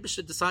that's how they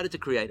decided to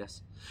create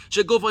us.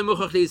 That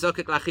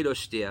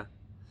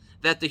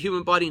the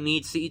human body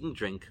needs to eat and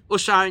drink,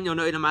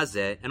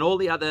 and all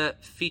the other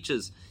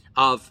features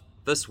of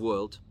this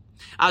world.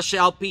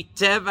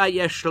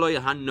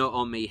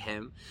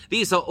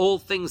 These are all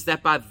things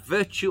that by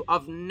virtue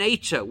of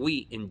nature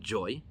we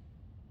enjoy.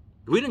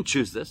 We didn't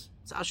choose this.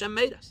 It's Hashem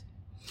made us.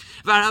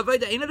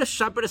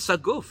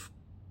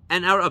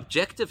 And our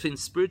objective in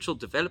spiritual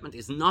development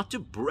is not to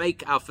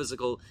break our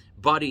physical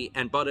body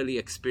and bodily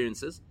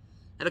experiences.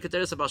 And look at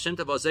the Baal Shem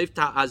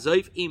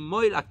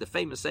Tov, like the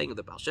famous saying of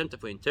the Baal Shem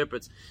Tov, who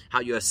interprets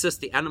how you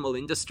assist the animal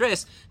in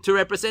distress to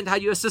represent how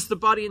you assist the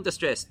body in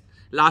distress.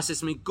 Our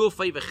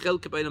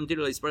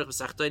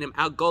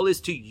goal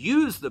is to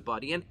use the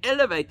body and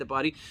elevate the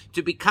body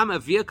to become a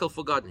vehicle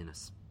for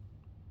godliness.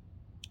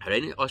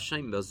 It's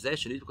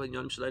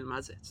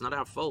not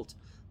our fault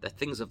that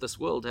things of this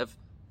world have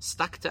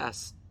stuck to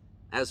us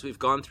as we've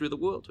gone through the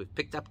world. We've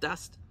picked up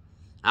dust.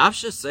 Of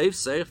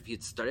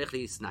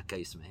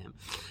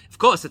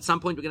course, at some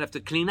point we're going to have to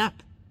clean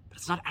up, but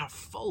it's not our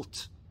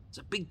fault. There's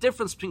a big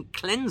difference between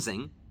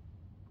cleansing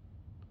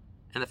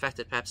and the fact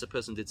that perhaps a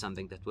person did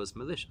something that was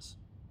malicious.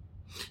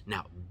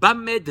 Now,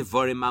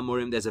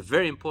 there's a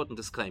very important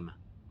disclaimer.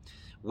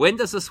 When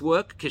does this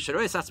work?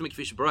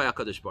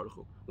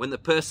 When the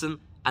person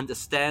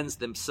understands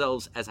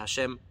themselves as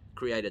Hashem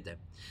created them.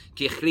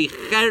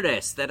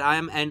 That I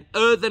am an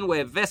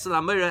earthenware vessel,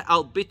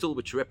 al bitul,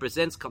 which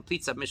represents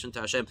complete submission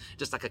to Hashem,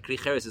 just like a kli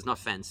cheres is not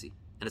fancy,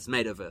 and it's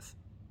made of earth.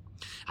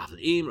 But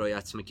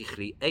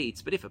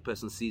if a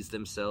person sees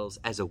themselves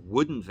as a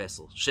wooden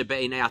vessel,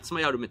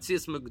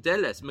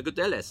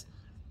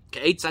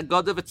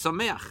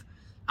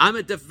 I'm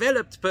a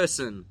developed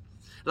person,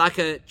 like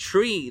a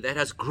tree that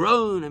has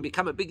grown and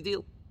become a big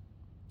deal.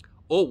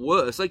 Or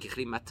worse, or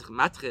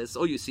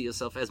you see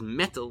yourself as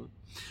metal,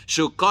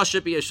 where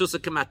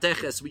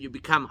you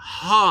become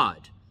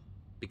hard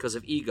because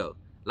of ego,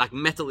 like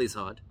metal is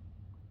hard.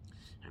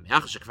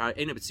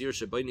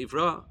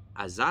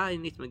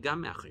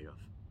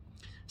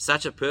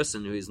 Such a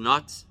person who is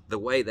not the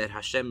way that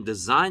Hashem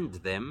designed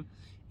them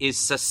is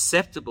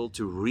susceptible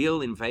to real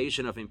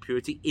invasion of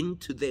impurity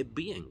into their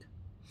being.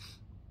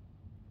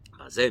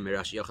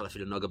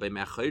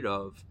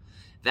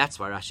 That's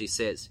why Rashi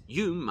says,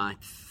 you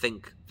might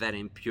think that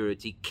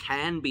impurity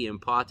can be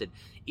imparted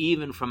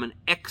even from an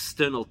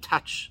external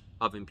touch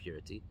of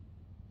impurity.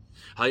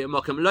 Rashi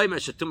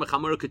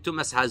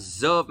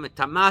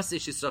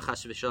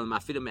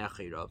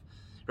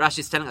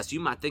is telling us, you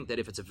might think that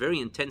if it's a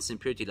very intense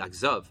impurity like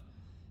Zav,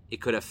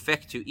 it could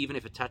affect you even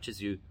if it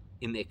touches you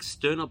in the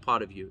external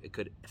part of you. It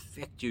could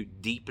affect you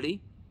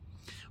deeply.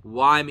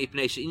 Why?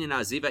 Because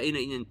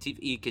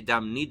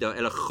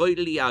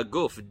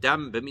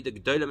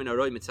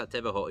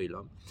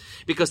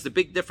the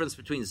big difference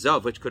between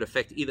Zav, which could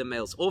affect either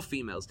males or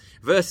females,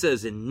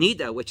 versus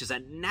Nida, which is a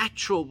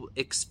natural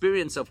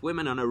experience of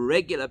women on a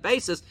regular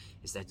basis,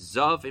 is that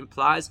Zav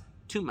implies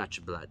too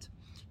much blood,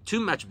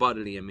 too much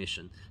bodily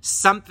emission.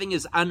 Something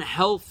is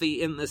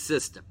unhealthy in the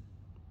system.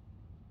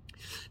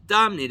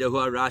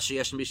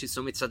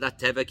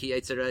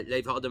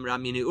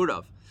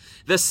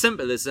 The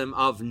symbolism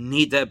of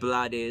Nida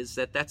blood is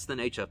that that's the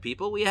nature of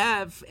people. We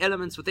have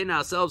elements within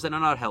ourselves that are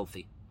not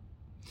healthy.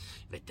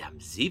 But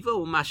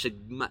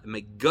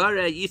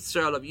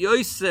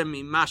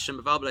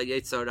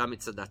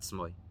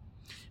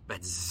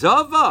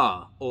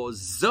Zava, or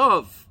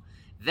Zov,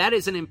 that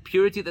is an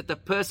impurity that the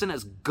person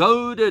has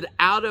goaded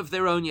out of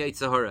their own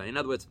Yetzer Hara. In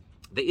other words,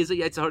 there is a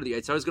Yetzer Hara. The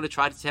Yetzer Hara is going to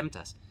try to tempt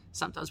us.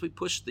 Sometimes we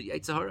push the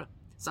Yetzer Hara.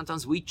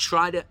 Sometimes we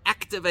try to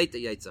activate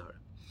the Yetzer Hara.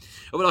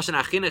 As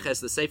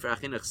the Sefer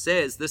Achinuch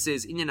says, this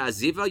is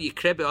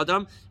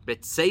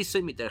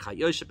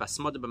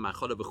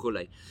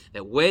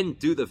that when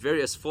do the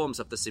various forms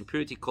of this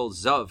impurity called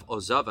Zav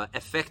or Zava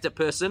affect a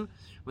person?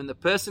 When the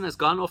person has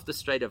gone off the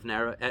straight and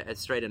narrow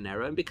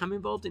and become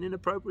involved in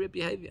inappropriate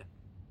behavior.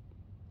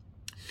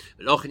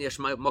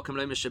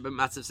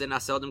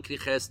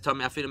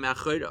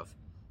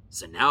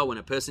 So now when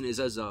a person is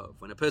a Zav,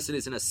 when a person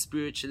is in a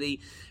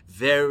spiritually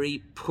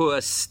very poor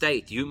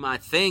state, you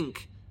might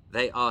think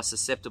they are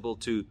susceptible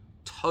to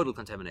total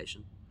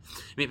contamination.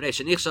 Because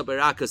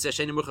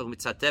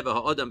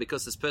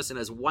this person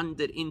has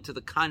wandered into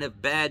the kind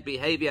of bad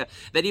behavior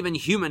that even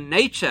human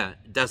nature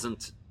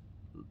doesn't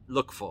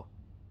look for.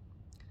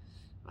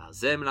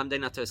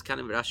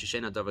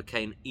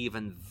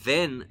 Even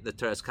then, the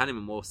Toras Kanim,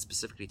 and more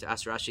specifically to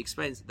us, Rashi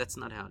explains that's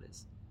not how it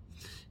is.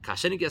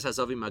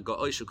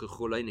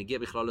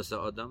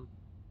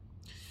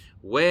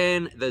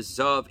 When the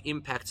Zav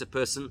impacts a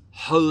person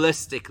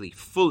holistically,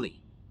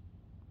 fully,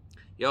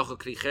 then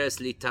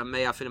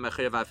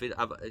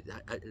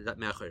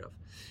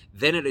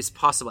it is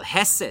possible.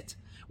 Hesed,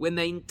 when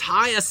the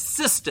entire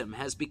system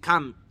has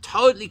become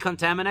totally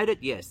contaminated,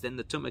 yes, then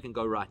the tumor can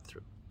go right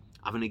through.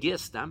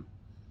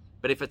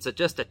 But if it's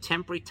just a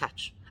temporary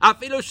touch,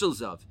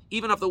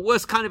 even of the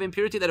worst kind of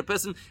impurity that a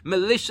person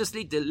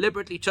maliciously,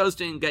 deliberately chose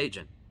to engage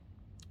in,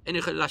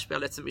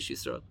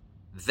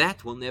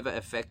 that will never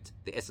affect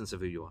the essence of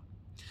who you are.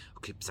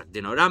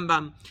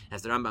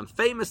 As the Rambam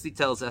famously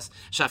tells us,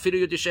 that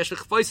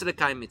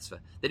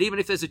even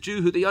if there's a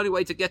Jew who the only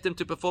way to get them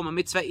to perform a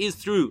mitzvah is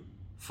through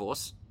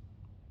force,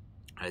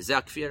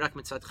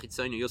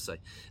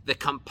 the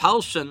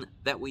compulsion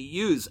that we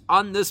use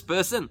on this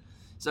person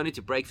is only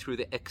to break through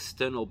the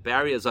external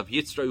barriers of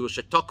Yitzro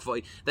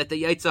Shetokvoi that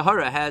the Yetzer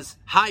Hara has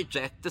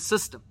hijacked the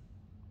system.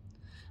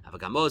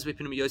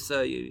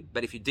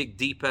 But if you dig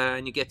deeper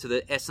and you get to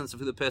the essence of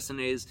who the person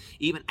is,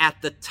 even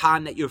at the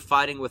time that you're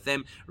fighting with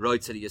them,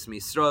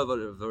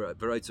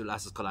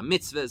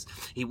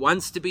 he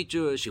wants to be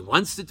Jewish, he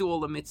wants to do all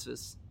the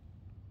mitzvahs.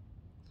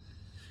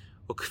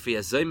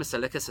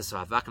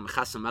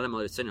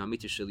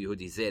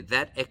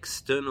 That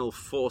external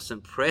force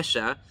and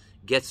pressure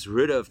gets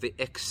rid of the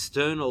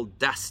external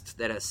dust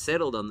that has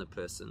settled on the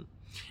person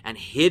and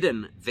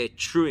hidden their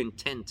true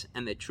intent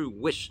and their true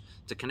wish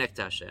to connect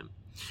to Hashem.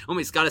 And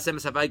it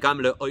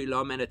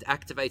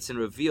activates and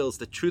reveals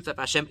the truth of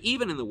Hashem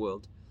even in the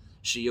world.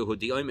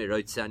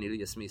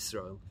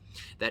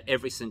 That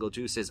every single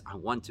Jew says, I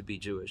want to be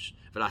Jewish.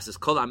 And I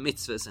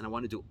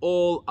want to do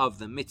all of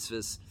the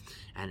mitzvahs.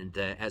 And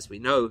as we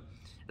know,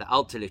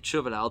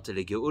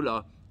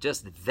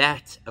 just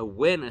that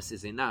awareness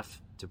is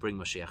enough to bring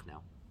Mashiach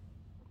now.